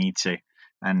there's no need to.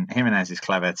 And Jimenez is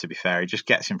clever, to be fair. He just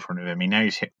gets in front of him. He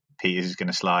knows Peters is going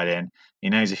to slide in. He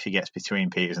knows if he gets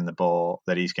between Peters and the ball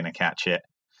that he's going to catch it.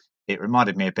 It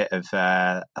reminded me a bit of,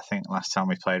 I think, last time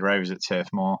we played Rovers at Turf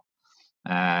Moor.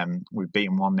 We beat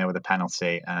him 1-0 with a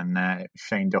penalty, and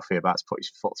Shane Duffy about to put his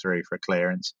foot through for a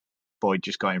clearance. Boyd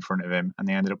just got in front of him, and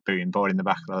they ended up booting Boyd in the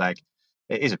back of the leg.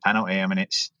 It is a penalty. I mean,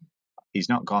 he's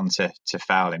not gone to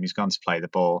foul him. He's gone to play the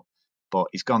ball, but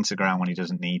he's gone to ground when he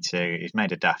doesn't need to. He's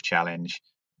made a daft challenge,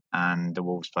 and the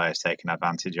Wolves player's taken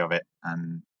advantage of it,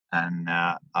 and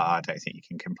I don't think you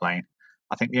can complain.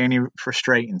 I think the only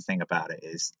frustrating thing about it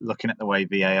is looking at the way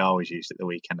VAR was used at the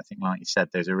weekend. I think, like you said,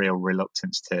 there's a real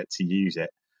reluctance to use it.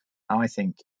 I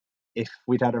think if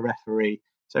we'd had a referee,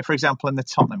 so for example in the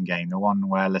Tottenham game, the one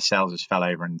where Lascelles just fell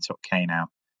over and took Kane out,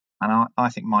 and I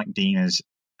think Mike Dean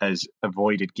has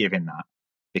avoided giving that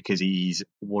because he's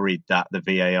worried that the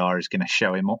VAR is going to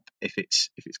show him up if it's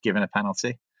given a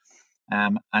penalty.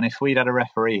 And if we'd had a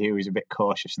referee who was a bit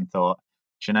cautious and thought,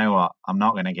 do you know what, I'm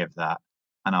not going to give that,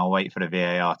 and I'll wait for the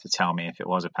VAR to tell me if it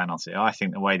was a penalty, I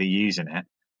think the way they're using it,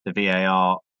 the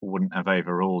VAR wouldn't have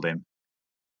overruled him.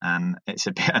 And it's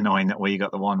a bit annoying that we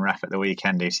got the one ref at the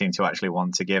weekend who seemed to actually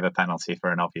want to give a penalty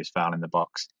for an obvious foul in the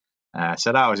box.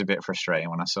 So that was a bit frustrating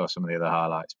when I saw some of the other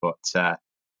highlights. But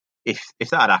if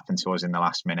that had happened to us in the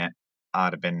last minute,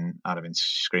 I'd have been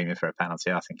screaming for a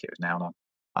penalty. I think it was nailed on.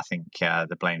 I think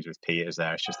the blame's with Peters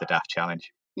there. It's just a daft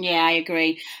challenge. Yeah, I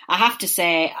agree. I have to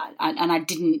say, and I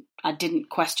didn't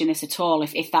question this at all.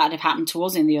 If that had happened to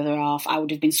us in the other half, I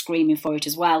would have been screaming for it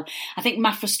as well. I think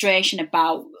my frustration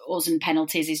about us and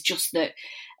penalties is just that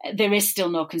there is still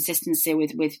no consistency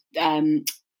with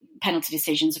penalty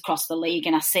decisions across the league,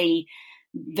 and I see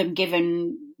them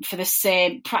given for the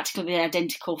same, practically the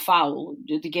identical foul.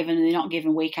 They're given and they're not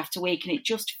given week after week, and it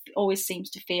just always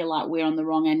seems to feel like we're on the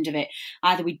wrong end of it.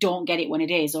 Either we don't get it when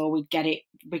it is, or we get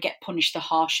punished the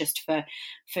harshest for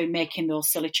making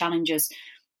those silly challenges.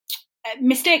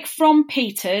 Mistake from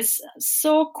Peters.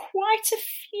 Saw quite a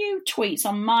few tweets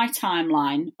on my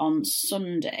timeline on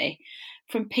Sunday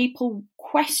from people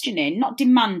questioning, not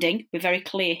demanding, we're very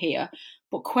clear here,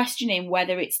 but questioning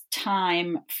whether it's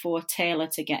time for Taylor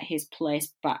to get his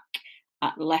place back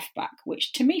at left back,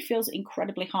 which to me feels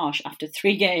incredibly harsh after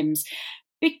 3 games.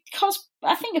 Because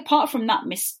I think apart from that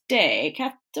mistake,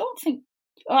 I don't think...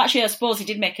 Well, actually, I suppose he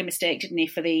did make a mistake, didn't he,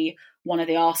 for the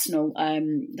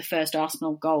first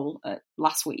Arsenal goal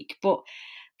last week. But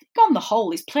on the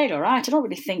whole, he's played all right. I don't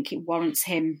really think it warrants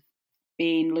him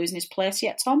losing his place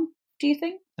yet, Tom. Do you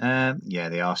think? Yeah,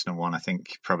 the Arsenal one, I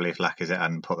think probably if Lacazette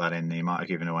hadn't put that in, he might have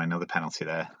given away another penalty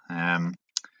there.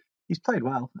 He's played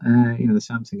well. The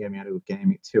Samson game, he had a good game.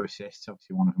 He had 2 assists.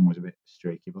 Obviously, one of them was a bit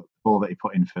streaky, but the ball that he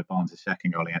put in for Barnes'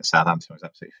 second goal against Southampton was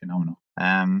absolutely phenomenal.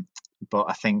 But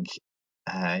I think,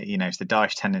 it's the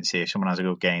Dyche tendency. If someone has a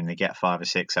good game, they get 5 or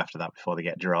 6 after that before they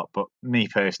get dropped. But me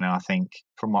personally, I think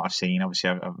from what I've seen,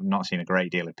 obviously I've not seen a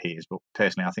great deal of Peters, but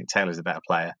personally I think Taylor's the better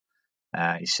player.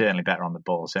 He's certainly better on the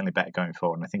ball, certainly better going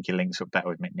forward, and I think he links up better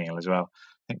with McNeil as well.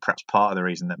 I think perhaps part of the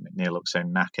reason that McNeil looked so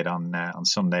knackered on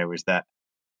Sunday was that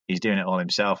he's doing it all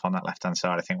himself on that left-hand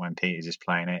side. I think when Peters is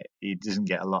playing it, he doesn't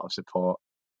get a lot of support.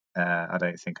 I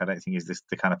don't think he's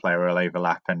the kind of player who'll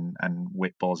overlap and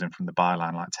whip balls in from the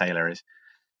byline like Taylor is.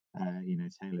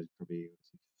 Taylor's probably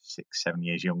 6-7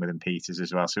 years younger than Peters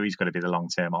as well, so he's got to be the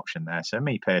long-term option there. So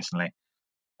me personally,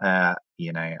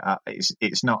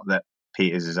 it's not that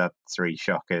Peters has had 3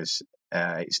 shockers.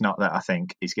 It's not that I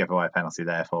think he's given away a penalty,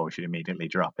 therefore we should immediately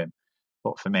drop him.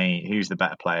 But for me, who's the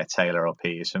better player, Taylor or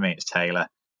Peters? For me, it's Taylor.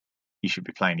 You should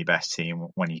be playing your best team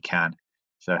when you can.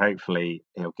 So hopefully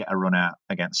he'll get a run out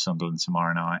against Sunderland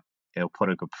tomorrow night. He'll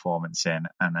put a good performance in,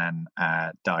 and then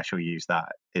Dyche will use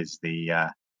that as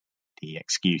the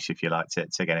excuse, if you like,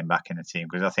 to get him back in the team.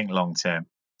 Because I think long term,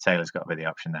 Taylor's got to be the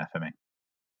option there for me.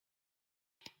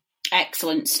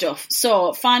 Excellent stuff.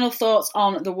 So, final thoughts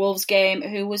on the Wolves game.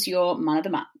 Who was your man of the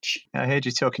match? I heard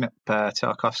you talking up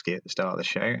Tarkowski at the start of the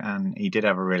show, and he did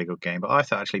have a really good game. But I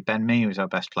thought actually Ben Mee was our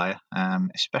best player,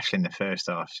 especially in the first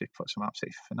half. He put some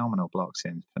absolutely phenomenal blocks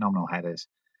in, phenomenal headers.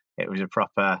 It was a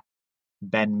proper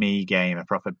Ben Mee game, a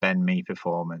proper Ben Mee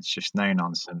performance. Just no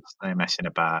nonsense, no messing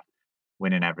about,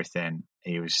 winning everything.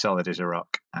 He was solid as a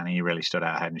rock, and he really stood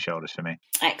out head and shoulders for me.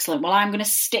 Excellent. Well, I'm going to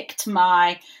stick to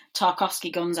my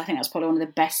Tarkowski guns. I think that's probably one of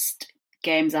the best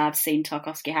games I've seen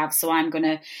Tarkowski have. So I'm going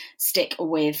to stick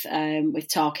with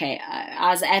Tarky.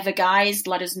 As ever, guys,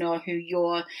 let us know who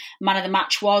your man of the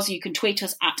match was. You can tweet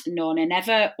us at No Nay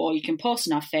Never, or you can post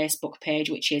on our Facebook page,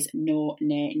 which is No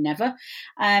Nay Never,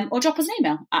 or drop us an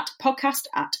email at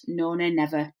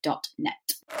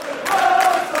podcast@nonaynever.net.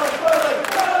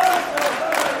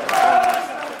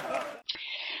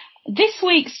 This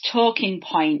week's talking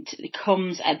point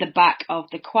comes at the back of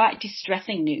the quite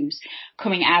distressing news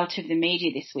coming out of the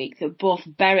media this week that both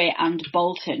Bury and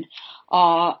Bolton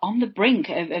are on the brink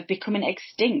of becoming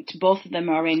extinct. Both of them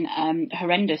are in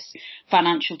horrendous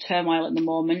financial turmoil at the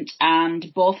moment,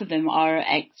 and both of them are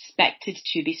expected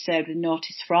to be served with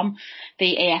notice from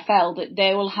the AFL that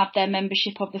they will have their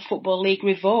membership of the Football League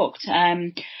revoked.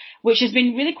 Which has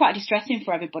been really quite distressing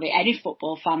for everybody, any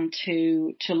football fan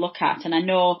to look at. And I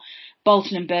know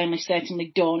Bolton and Burnley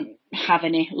certainly don't have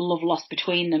any love lost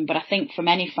between them, but I think from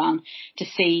any fan to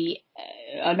see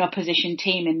an opposition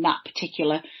team in that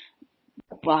particular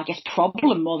well, I guess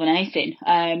problem more than anything,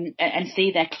 and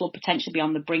see their club potentially be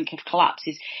on the brink of collapse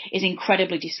is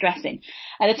incredibly distressing.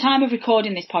 At the time of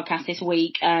recording this podcast this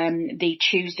week, the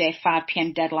Tuesday 5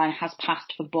 p.m. deadline has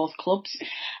passed for both clubs.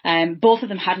 Both of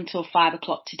them had until 5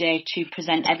 o'clock today to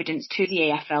present evidence to the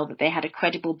AFL that they had a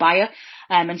credible buyer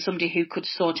and somebody who could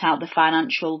sort out the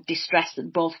financial distress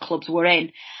that both clubs were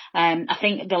in. I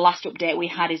think the last update we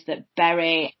had is that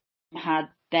Bury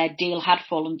their deal had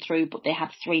fallen through, but they had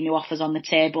 3 new offers on the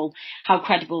table. How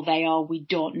credible they are, we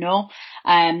don't know.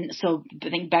 So I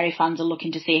think Bury fans are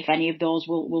looking to see if any of those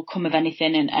will come of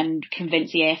anything and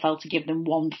convince the AFL to give them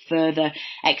one further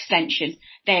extension.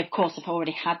 They, of course, have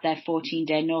already had their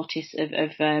 14-day notice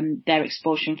of their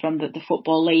expulsion from the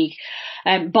Football League.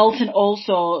 Bolton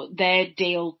also, their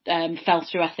deal fell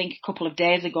through, I think, a couple of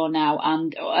days ago now,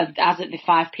 and as at the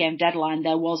 5 p.m. deadline,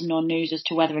 there was no news as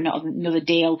to whether or not another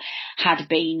deal had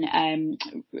been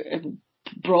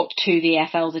brought to the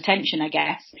AFL's attention, I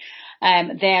guess.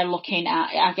 They're looking at,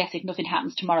 I guess if nothing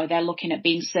happens tomorrow, they're looking at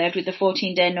being served with the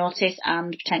 14-day notice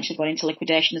and potentially going into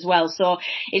liquidation as well. So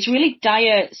it's really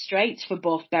dire straits for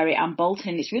both Bury and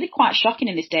Bolton. It's really quite shocking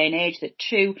in this day and age that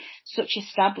 2 such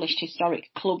established historic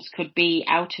clubs could be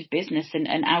out of business and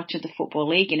out of the Football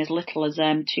League in as little as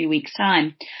 2 weeks'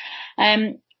 time.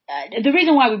 The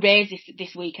reason why we raise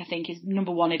this week, I think, is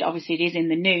number one, it is in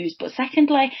the news. But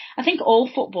secondly, I think all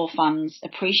football fans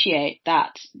appreciate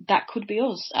that could be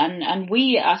us. And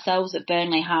we ourselves at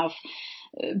Burnley have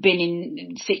been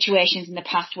in situations in the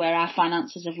past where our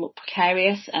finances have looked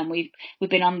precarious and we've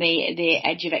been on the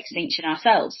edge of extinction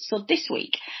ourselves. So this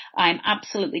week, I'm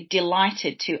absolutely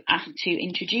delighted to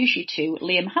introduce you to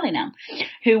Liam Hallinan,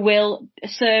 who will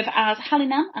serve as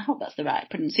Hallinan. I hope that's the right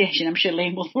pronunciation. I'm sure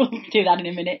Liam will do that in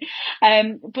a minute.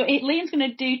 But Liam's going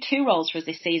to do 2 roles for us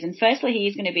this season. Firstly,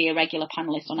 he's going to be a regular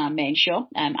panellist on our main show,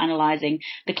 analysing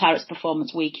the Clarets'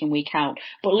 performance week in, week out.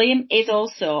 But Liam is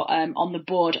also on the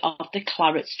board of the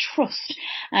Clarets Trust.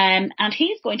 And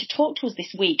he's going to talk to us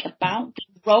this week about the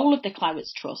role of the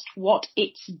Clarets Trust, what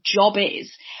its job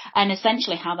is, and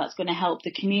essentially how that's going to help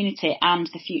the community and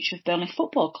the future of Burnley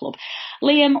Football Club.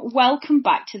 Liam, welcome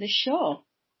back to the show.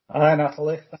 Hi,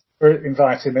 Natalie. Thanks for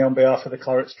inviting me on behalf of the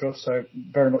Clarets Trust. So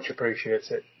very much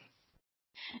appreciate it.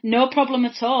 No problem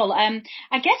at all.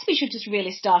 I guess we should just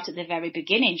really start at the very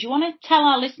beginning. Do you want to tell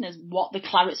our listeners what the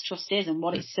Clarets Trust is and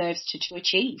what it serves to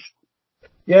achieve?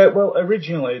 Yeah, well,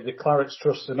 originally the Clarets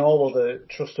Trust and all of the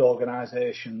trust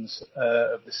organisations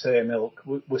of the same ilk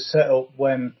were set up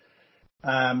when,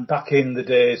 back in the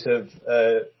days of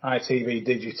ITV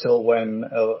Digital, when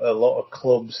a lot of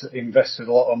clubs invested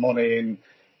a lot of money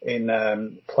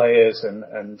in players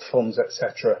and funds,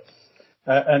 etc.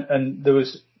 And there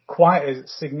was quite a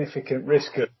significant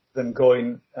risk of them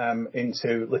going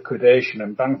into liquidation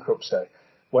and bankruptcy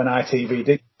when ITV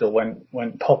Digital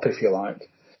went pop, if you like.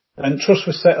 And Trust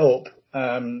was set up,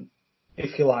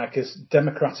 if you like, as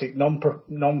democratic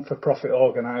non-for-profit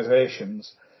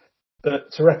organisations,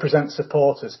 but to represent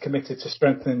supporters committed to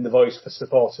strengthening the voice for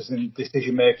supporters in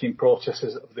decision-making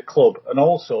processes of the club, and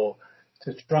also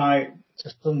to try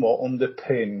to somewhat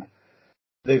underpin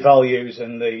the values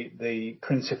and the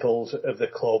principles of the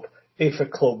club if a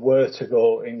club were to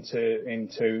go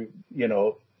into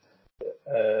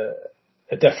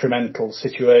a detrimental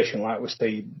situation like we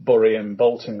see Bury and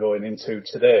Bolton going into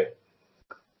today.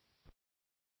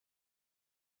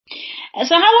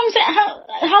 So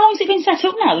how long's it been set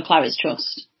up now, the Clarets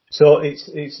Trust? So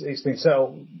it's been set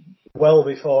up well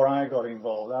before I got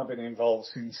involved. I've been involved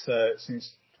since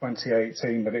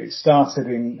 2018, but it started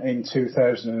in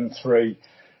 2003,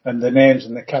 and the names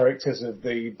and the characters of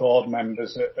the board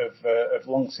members have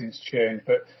long since changed.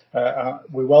 But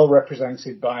we're well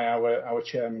represented by our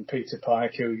chairman, Peter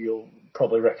Pike, who you'll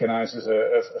probably recognise as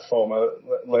a former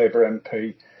Labour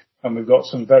MP, and we've got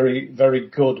some very, very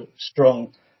good,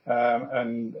 strong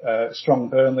strong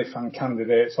Burnley fan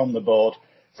candidates on the board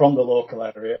from the local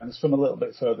area, and some a little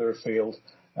bit further afield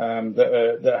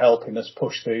that are helping us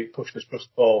push the trust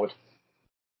forward.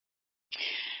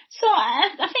 So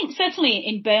I think certainly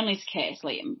in Burnley's case,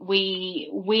 Liam,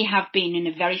 we have been in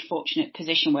a very fortunate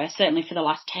position where certainly for the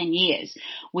last 10 years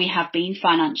we have been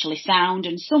financially sound,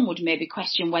 and some would maybe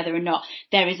question whether or not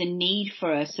there is a need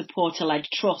for a supporter-led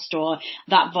trust or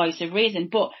that voice of reason.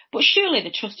 But surely the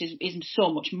trust is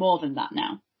so much more than that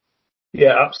now.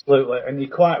 Yeah, absolutely. And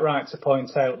you're quite right to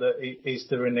point out that is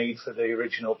there a need for the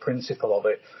original principle of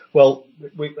it? Well,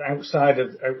 outside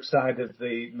of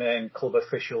the main club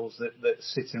officials that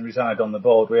sit and reside on the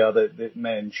board, we are the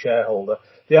main shareholder.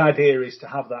 The idea is to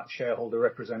have that shareholder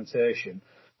representation.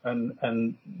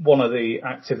 And one of the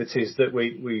activities that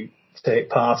we take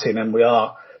part in, and we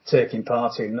are taking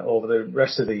part in over the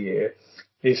rest of the year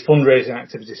is fundraising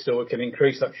activities so we can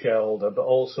increase that shareholder, but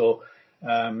also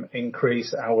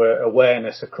increase our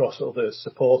awareness across other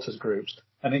supporters groups.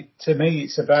 And to me,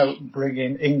 it's about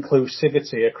bringing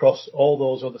inclusivity across all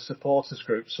those other supporters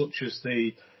groups, such as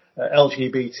the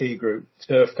LGBT group,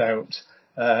 Turfed Out,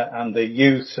 and the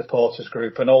youth supporters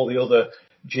group, and all the other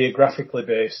geographically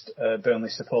based Burnley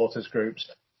supporters groups,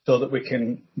 so that we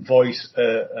can voice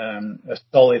a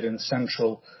solid and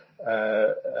central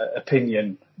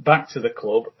opinion back to the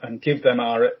club and give them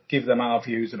our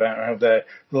views about how they're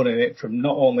running it from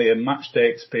not only a match day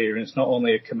experience, not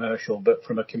only a commercial, but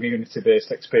from a community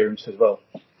based experience as well.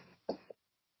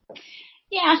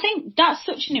 Yeah, I think that's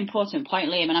such an important point,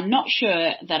 Liam, and I'm not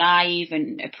sure that I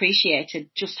even appreciated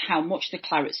just how much the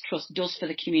Clarets Trust does for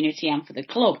the community and for the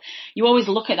club. You always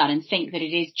look at that and think that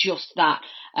it is just that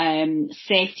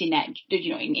safety net,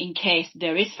 in case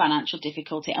there is financial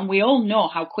difficulty. And we all know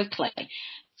how quickly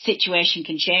situation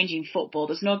can change in football.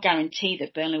 There's no guarantee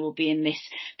that Burnley will be in this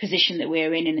position that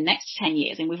we're in the next 10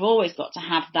 years, and we've always got to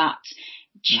have that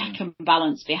check and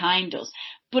balance behind us.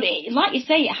 But like you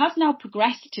say, it has now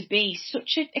progressed to be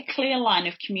such a clear line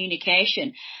of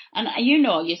communication. And you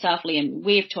know yourself, Liam,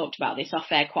 we've talked about this off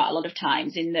air quite a lot of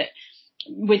times, in that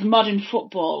with modern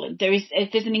football, there's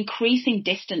an increasing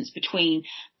distance between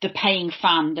the paying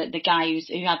fan, the guy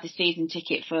who had the season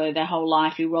ticket for their whole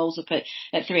life, who rolls up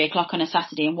at 3 o'clock on a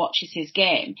Saturday and watches his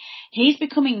game. He's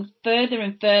becoming further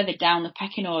and further down the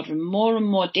pecking order, and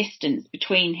more distance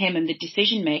between him and the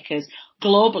decision makers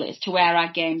globally as to where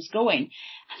our game's going.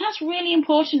 And that's really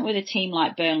important with a team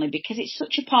like Burnley, because it's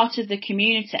such a part of the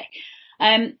community.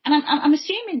 And I'm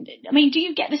assuming, do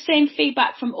you get the same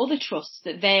feedback from other trusts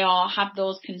that they have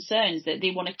those concerns, that they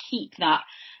want to keep that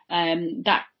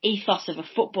ethos of a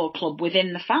football club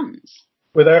within the fans?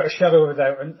 Without a shadow of a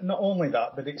doubt. And not only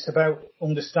that, but it's about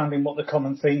understanding what the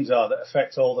common themes are that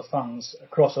affect all the fans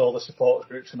across all the supporters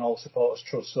groups and all the supporters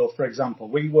trusts. So, for example,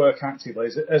 we work actively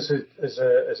as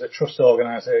a trust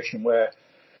organisation where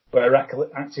we're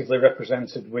actively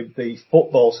represented with the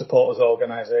Football Supporters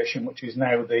Organisation, which is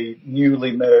now the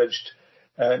newly merged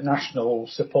National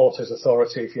Supporters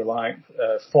Authority, if you like,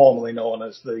 formerly known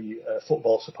as the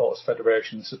Football Supporters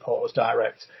Federation, Supporters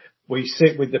Direct. We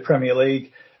sit with the Premier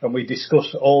League and we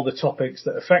discuss all the topics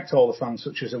that affect all the fans,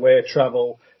 such as away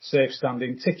travel, safe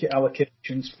standing, ticket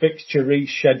allocations, fixture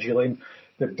rescheduling.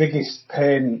 The biggest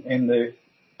pain in the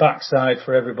backside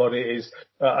for everybody is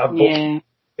I've booked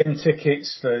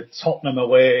tickets for Tottenham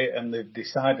away, and they've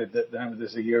decided that now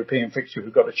there's a European fixture,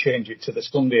 we've got to change it to the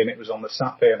Sunday, and it was on the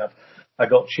Saturday, and I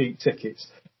got cheap tickets.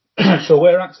 So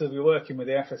we're actively working with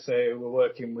the FSA, we're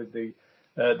working with the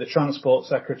Transport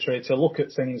Secretary to look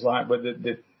at things like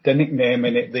the nickname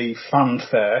in it, the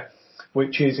fanfare,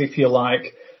 which is, if you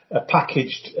like, a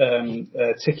packaged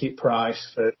ticket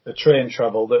price for train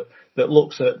travel that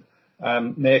looks at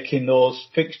making those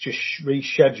fixture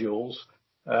reschedules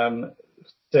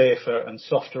safer and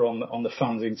softer on the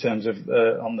fans in terms of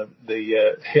on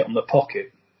the hit on the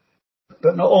pocket.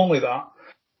 But not only that,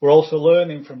 we're also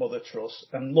learning from other trusts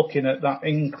and looking at that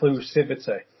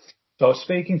inclusivity. So I was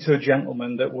speaking to a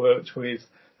gentleman that worked with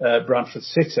Bradford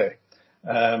City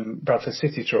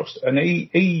Trust, and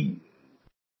he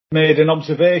made an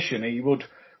observation. He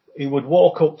would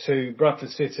walk up to Bradford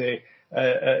City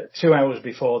 2 hours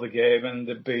before the game, and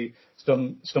there'd be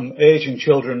some Asian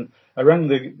children around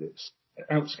the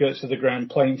outskirts of the ground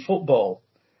playing football.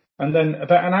 And then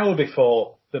about an hour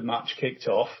before the match kicked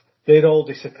off, they'd all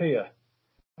disappear.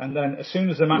 And then as soon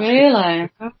as the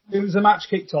match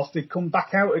kicked off, they'd come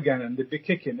back out again and they'd be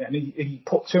kicking. And he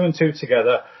put two and two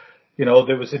together. You know,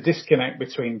 there was a disconnect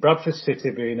between Bradford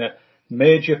City being a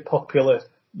major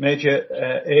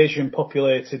Asian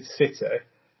populated city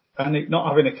and it not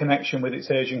having a connection with its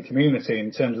Asian community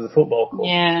in terms of the football club.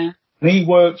 Yeah. And he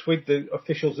worked with the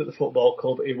officials at the football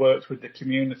club. He worked with the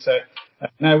community.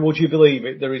 Now, would you believe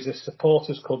it? There is a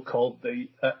supporters club called the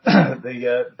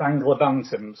Bangla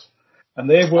Bantams, and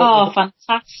they've worked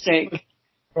fantastic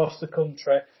across the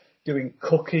country, doing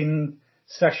cooking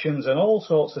sessions and all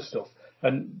sorts of stuff.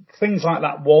 And things like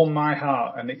that warm my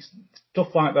heart. And it's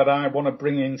stuff like that I want to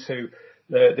bring into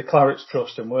the Clarets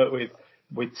Trust and work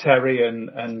with Terry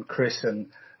and Chris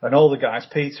and all the guys,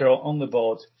 Peter on the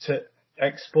board, to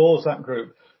expose that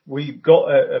group. We've got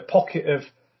a pocket of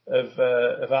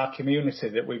our community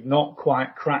that we've not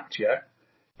quite cracked yet.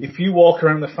 If you walk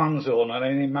around the fan zone on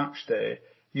any match day,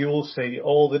 you will see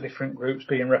all the different groups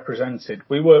being represented.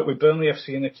 We work with Burnley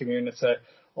FC in the community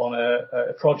on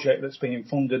a project that's being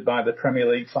funded by the Premier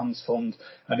League Fans Fund,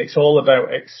 and it's all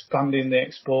about expanding the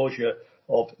exposure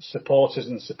of supporters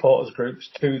and supporters groups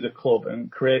to the club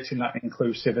and creating that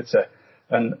inclusivity.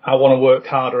 And I want to work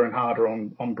harder and harder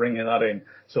on bringing that in.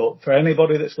 So for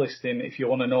anybody that's listening, if you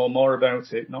want to know more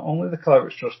about it, not only the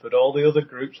Clarets Trust, but all the other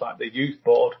groups like the Youth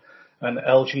Board and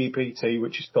LGBT,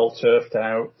 which is called Turfed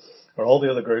Out, or all the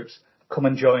other groups, come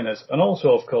and join us. And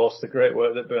also, of course, the great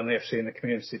work that Burnley FC and the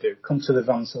community do. Come to the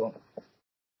Van Zone.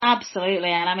 Absolutely,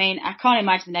 and I mean, I can't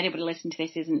imagine that anybody listening to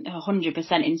this isn't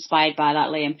 100% inspired by that,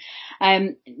 Liam.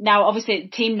 Now, obviously,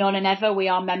 Team None and Ever, we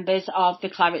are members of the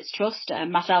Clarets Trust.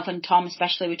 Myself and Tom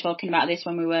especially were talking about this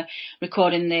when we were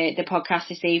recording the podcast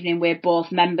this evening. We're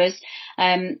both members.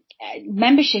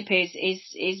 Membership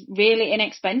is really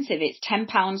inexpensive. It's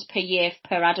 £10 per year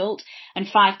per adult and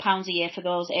 £5 a year for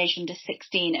those aged under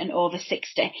 16 and over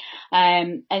 60.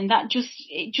 And that just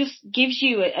gives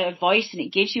you a voice, and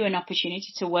it gives you an opportunity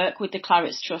to work with the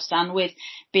Clarets Trust and with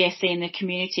BSC in the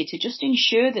community to just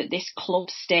ensure that this club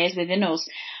stays within us.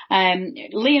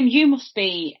 Liam, you must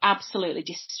be absolutely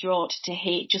distraught to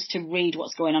read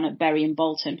what's going on at Bury and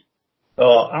Bolton.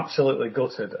 Oh, absolutely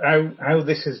gutted. How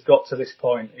this has got to this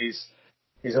point is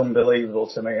unbelievable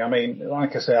to me. I mean,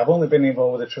 like I say, I've only been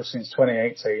involved with the trust since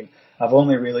 2018. I've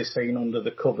only really seen under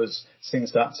the covers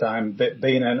since that time,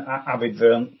 being an avid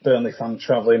Burnley fan,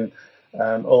 travelling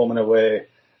home and away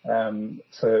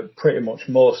for pretty much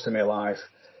most of my life,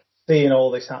 seeing all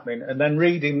this happening, and then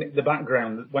reading the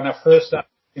background when I first started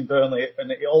in Burnley, and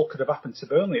it all could have happened to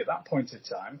Burnley at that point in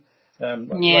time.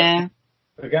 Yeah.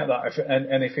 Forget that.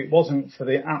 If it wasn't for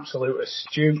the absolute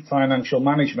astute financial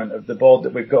management of the board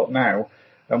that we've got now,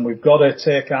 and we've got to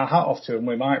take our hat off to them,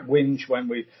 we might whinge when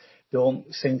we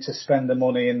don't seem to spend the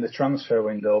money in the transfer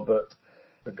window, but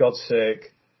for God's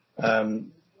sake,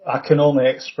 I can only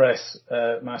express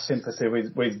my sympathy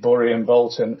with Bury and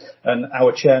Bolton, and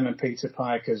our chairman Peter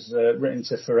Pike has written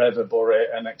to Forever Bury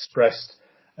and expressed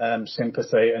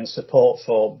sympathy and support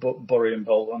for Bury and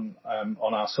Bolton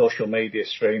on our social media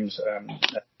streams.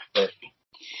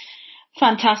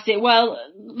 Fantastic. Well,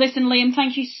 listen, Liam,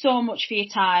 thank you so much for your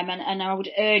time. And I would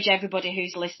urge everybody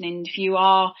who's listening, if you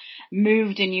are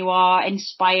moved and you are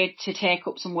inspired to take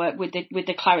up some work with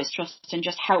the Clarets Trust and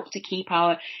just help to keep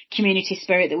our community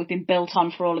spirit that we've been built on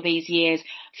for all of these years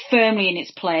firmly in its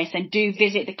place, then do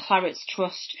visit the Clarets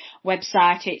Trust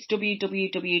website. It's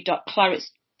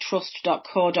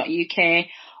www.claretstrust.co.uk.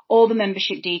 All the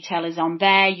membership detail is on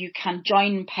there. You can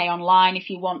join and pay online if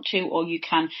you want to, or you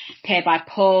can pay by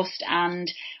post. And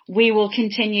we will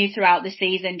continue throughout the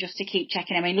season just to keep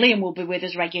checking. I mean, Liam will be with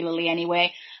us regularly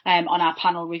anyway on our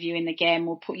panel reviewing the game.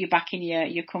 We'll put you back in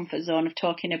your comfort zone of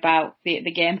talking about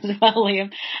the game as well,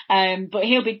 Liam. But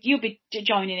you'll be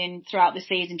joining in throughout the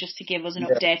season just to give us an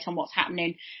update on what's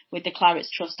happening with the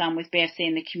Clarets Trust and with BFC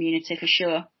in the community for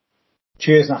sure.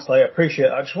 Cheers, Natalie. I appreciate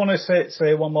it. I just want to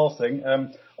say one more thing.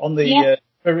 On the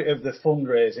spirit of the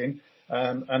fundraising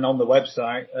and on the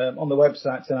website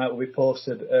tonight we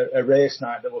posted a race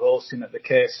night that we're hosting at the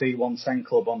KC 110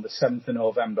 Club on the 7th of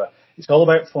November. It's all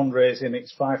about fundraising.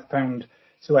 It's £5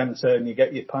 to enter, and you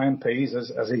get your pie and peas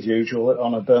as is usual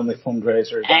on a Burnley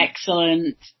fundraiser event.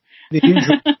 Excellent.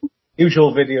 The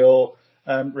usual video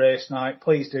race night.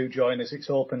 Please do join us.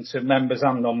 It's open to members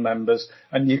and non-members,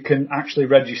 and you can actually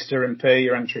register and pay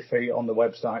your entry fee on the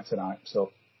website tonight.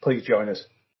 So please join us.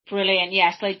 Brilliant.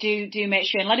 Yes, do make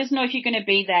sure and let us know if you're going to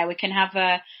be there. We can have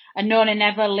a None and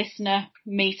Ever listener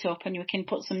meet up, and we can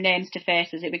put some names to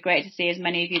faces. It'd be great to see as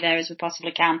many of you there as we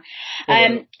possibly can.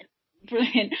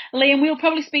 Brilliant. Liam, we'll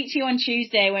probably speak to you on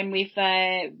Tuesday when we've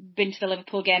been to the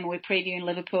Liverpool game and we're previewing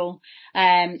Liverpool.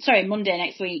 Monday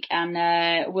next week,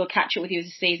 and we'll catch up with you as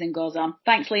the season goes on.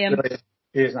 Thanks, Liam. Brilliant.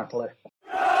 Cheers, Natalie.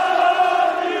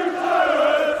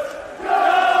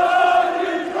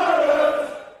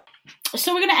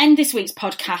 So we're going to end this week's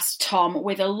podcast, Tom,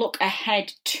 with a look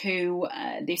ahead to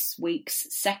this week's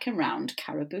second round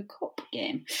Carabao Cup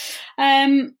game.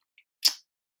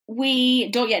 We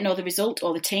don't yet know the result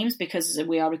or the teams because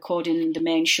we are recording the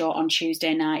main show on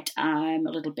Tuesday night. I'm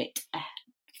a little bit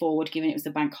forward, given it was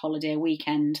the bank holiday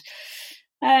weekend.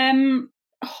 Home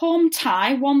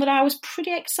tie, one that I was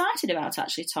pretty excited about,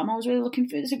 actually, Tom. I was really looking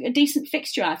for a decent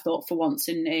fixture, I thought, for once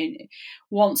in the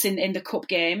cup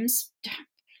games.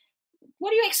 What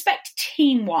do you expect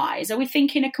team-wise? Are we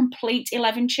thinking a complete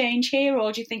 11 change here,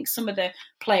 or do you think some of the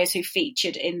players who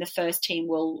featured in the first team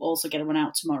will also get a run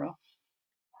out tomorrow?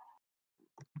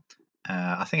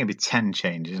 I think it'd be 10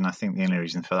 changes, and I think the only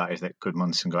reason for that is that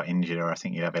Goodmanson got injured, or I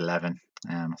think you'd have 11.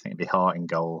 I think it'd be Hart in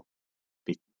goal.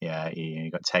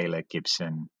 You got Taylor,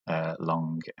 Gibson,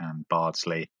 Long, and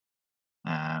Bardsley.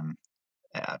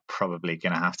 Probably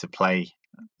going to have to play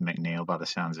McNeil by the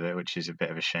sounds of it, which is a bit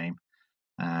of a shame.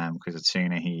 because the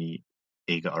sooner he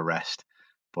got a rest.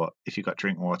 But if you've got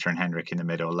Drinkwater and Hendrick in the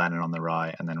middle, Lennon on the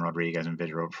right, and then Rodriguez and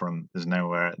Vidra up front, there's no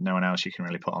one else you can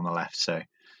really put on the left. So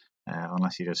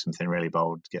unless he does something really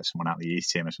bold, get someone out of the youth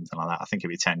team or something like that, I think it'd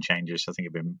be 10 changes. I think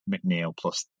it'd be McNeil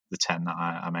plus the 10 that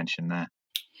I mentioned there.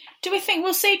 Do we think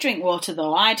we'll see Drinkwater,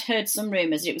 though? I'd heard some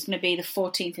rumours it was going to be the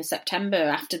 14th of September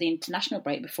after the international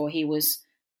break before he was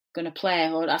going to play.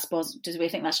 Or I suppose, do we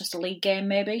think that's just a league game,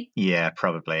 maybe? Yeah,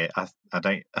 probably. I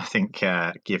think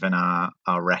given our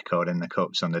record in the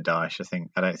cups under Dyche,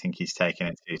 I don't think he's taking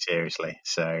it too seriously.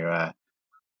 So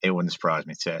it wouldn't surprise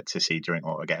me to see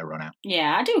Drinkwater get a run out.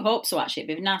 Yeah, I do hope so, actually.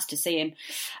 It'd be nice to see him.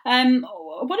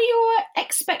 What are your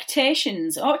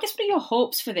expectations, or I guess what are your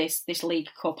hopes for this League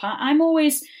Cup? I'm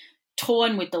always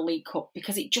torn with the League Cup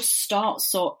because it just starts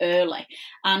so early,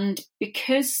 and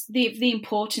because the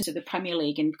importance of the Premier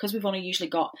League, and because we've only usually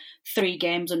got 3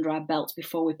 games under our belts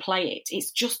before we play it,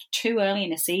 it's just too early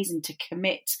in a season to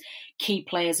commit key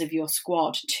players of your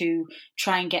squad to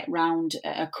try and get round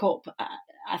a cup.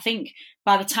 I think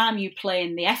by the time you play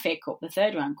in the FA Cup, the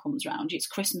third round comes round, it's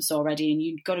Christmas already and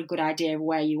you've got a good idea of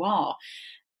where you are.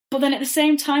 But then at the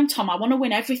same time, Tom, I want to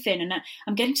win everything. And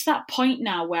I'm getting to that point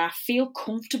now where I feel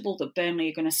comfortable that Burnley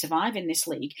are going to survive in this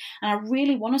league. And I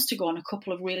really want us to go on a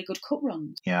couple of really good cup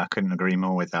runs. Yeah, I couldn't agree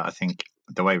more with that. I think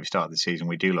the way we started the season,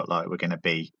 we do look like we're going to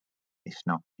be, if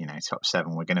not, top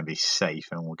 7, we're going to be safe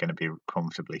and we're going to be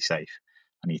comfortably safe.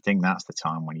 And you think that's the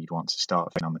time when you'd want to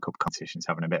start on the cup competitions,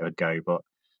 having a bit of a go. But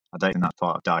I don't think that's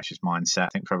part of Dyche's mindset. I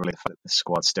think probably the fact that the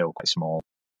squad's still quite small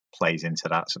plays into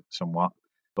that somewhat.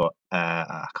 But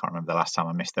I can't remember the last time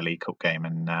I missed the League Cup game,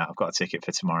 and I've got a ticket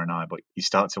for tomorrow night. But you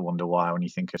start to wonder why when you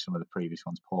think of some of the previous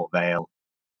ones, Port Vale,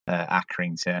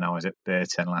 Accrington, I was at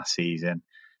Burton last season.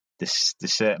 There's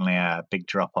certainly a big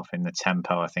drop-off in the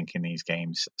tempo, I think, in these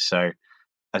games. So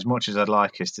as much as I'd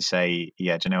like us to say,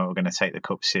 yeah, do you know what, we're going to take the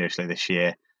Cup seriously this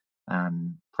year,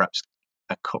 and perhaps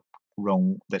a Cup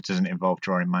run that doesn't involve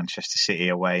drawing Manchester City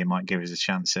away might give us a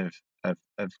chance of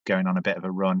going on a bit of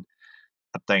a run.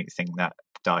 I don't think that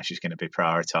Dyche is going to be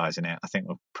prioritising it. I think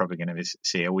we're probably going to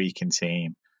see a weakened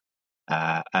team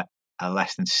at a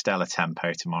less than stellar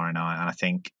tempo tomorrow night. And I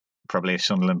think probably if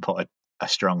Sunderland put a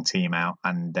strong team out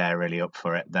and they're really up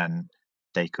for it, then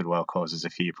they could well cause us a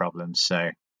few problems. So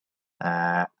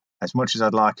as much as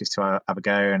I'd like us to have a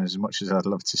go, and as much as I'd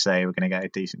love to say we're going to get a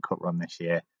decent cup run this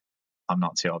year, I'm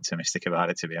not too optimistic about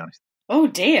it, to be honest. Oh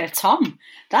dear, Tom,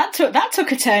 that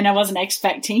took a turn I wasn't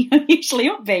expecting. You're usually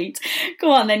upbeat.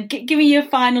 Go on then, give me your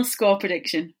final score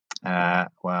prediction. My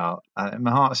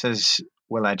heart says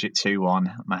we'll edge it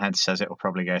 2-1. My head says it will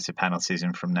probably go to penalties,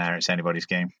 and from there it's anybody's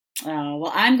game. Oh,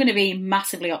 well, I'm going to be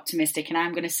massively optimistic, and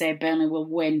I'm going to say Burnley will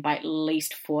win by at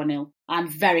least 4-0. I'm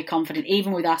very confident,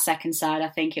 even with our second side. I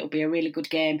think it'll be a really good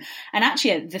game. And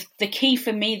actually, the key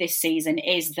for me this season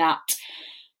is that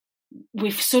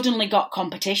we've suddenly got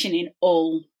competition in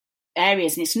all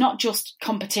areas, and it's not just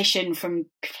competition from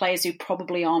players who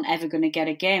probably aren't ever going to get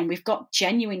a game. We've got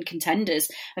genuine contenders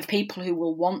of people who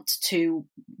will want to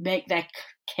make their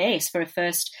case for a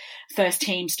first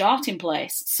team starting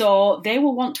place, so they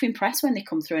will want to impress when they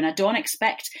come through, and I don't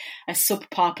expect a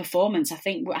subpar performance. I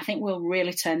think we'll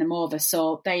really turn them over.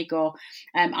 So there you go.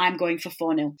 I'm going for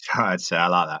 4-0. I'd say I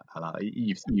like that.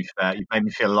 You've made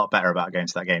me feel a lot better about going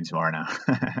to that game tomorrow now.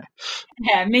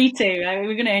 Yeah, me too.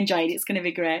 We're going to enjoy it. It's going to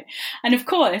be great. And of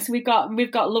course, we've got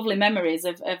lovely memories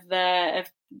of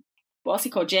what's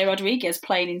he called, Jay Rodriguez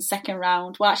playing in second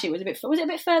round. Well, actually, was it a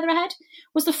bit further ahead?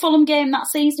 Was the Fulham game that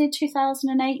season in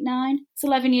 2008-9? It's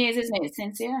 11 years, isn't it,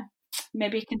 since, yeah.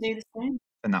 Maybe he can do the same.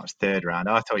 And that was third round.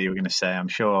 I thought you were going to say, I'm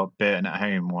sure Burton at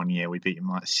home one year, we beat him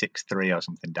like 6-3 or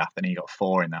something daft, and he got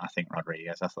 4 in that, I think,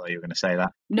 Rodriguez. I thought you were going to say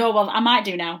that. No, well, I might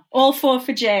do now. All 4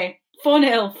 for Jay.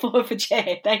 4-0, 4 for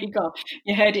Jay. There you go.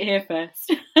 You heard it here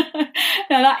first.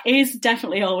 Now, that is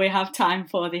definitely all we have time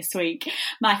for this week.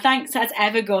 My thanks, as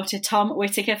ever, go to Tom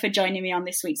Whittaker for joining me on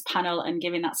this week's panel and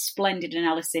giving that splendid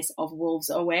analysis of Wolves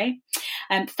away.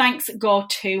 Thanks go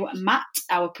to Matt,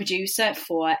 our producer,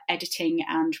 for editing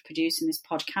and producing this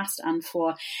podcast and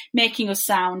for making us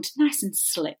sound nice and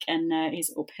slick. And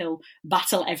his uphill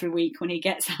battle every week when he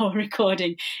gets our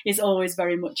recording is always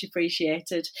very much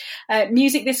appreciated.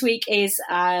 Music this week is,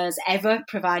 as ever,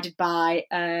 provided by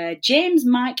James,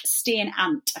 Mike, Stee and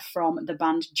Ant from the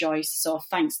band Joyce. So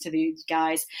thanks to these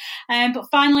guys. But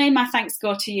finally, my thanks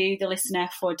go to you, the listener,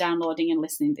 for downloading and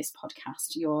listening to this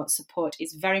podcast. Your support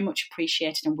is very much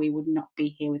appreciated, and we would not be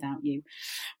here without you.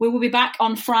 We will be back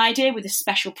on Friday with a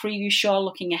special preview show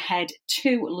looking ahead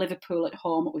to Liverpool at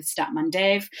home with Statman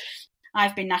Dave.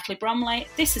 I've been Natalie Bromley.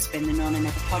 This has been the No Nay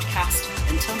Never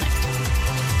podcast. Until next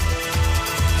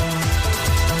time.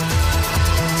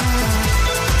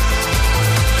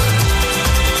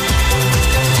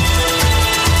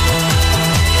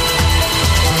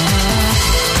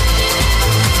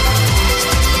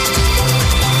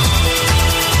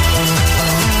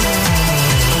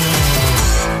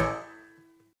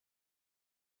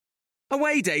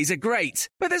 Away days are great,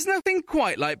 but there's nothing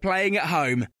quite like playing at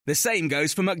home. The same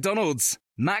goes for McDonald's.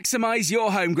 Maximise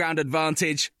your home ground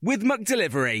advantage with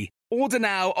McDelivery. Order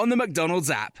now on the McDonald's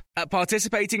app. At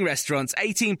participating restaurants,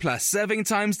 18 plus serving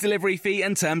times, delivery fee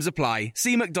and terms apply.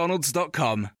 See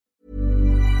mcdonalds.com.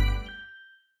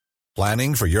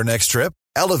 Planning for your next trip?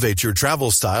 Elevate your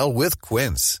travel style with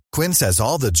Quince. Quince has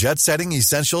all the jet-setting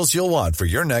essentials you'll want for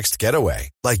your next getaway,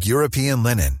 like European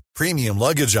linen, premium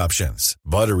luggage options,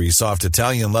 buttery soft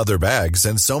Italian leather bags,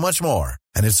 and so much more.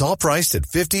 And it's all priced at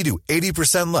 50 to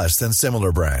 80% less than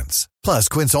similar brands. Plus,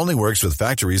 Quince only works with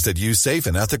factories that use safe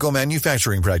and ethical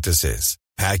manufacturing practices.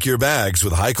 Pack your bags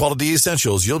with high-quality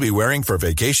essentials you'll be wearing for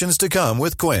vacations to come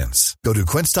with Quince. Go to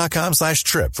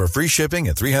quince.com/trip for free shipping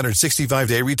and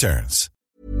 365-day returns.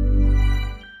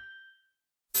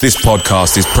 This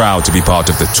podcast is proud to be part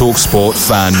of the TalkSport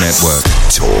Fan Network.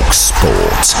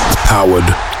 TalkSport. Powered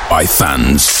by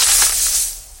fans.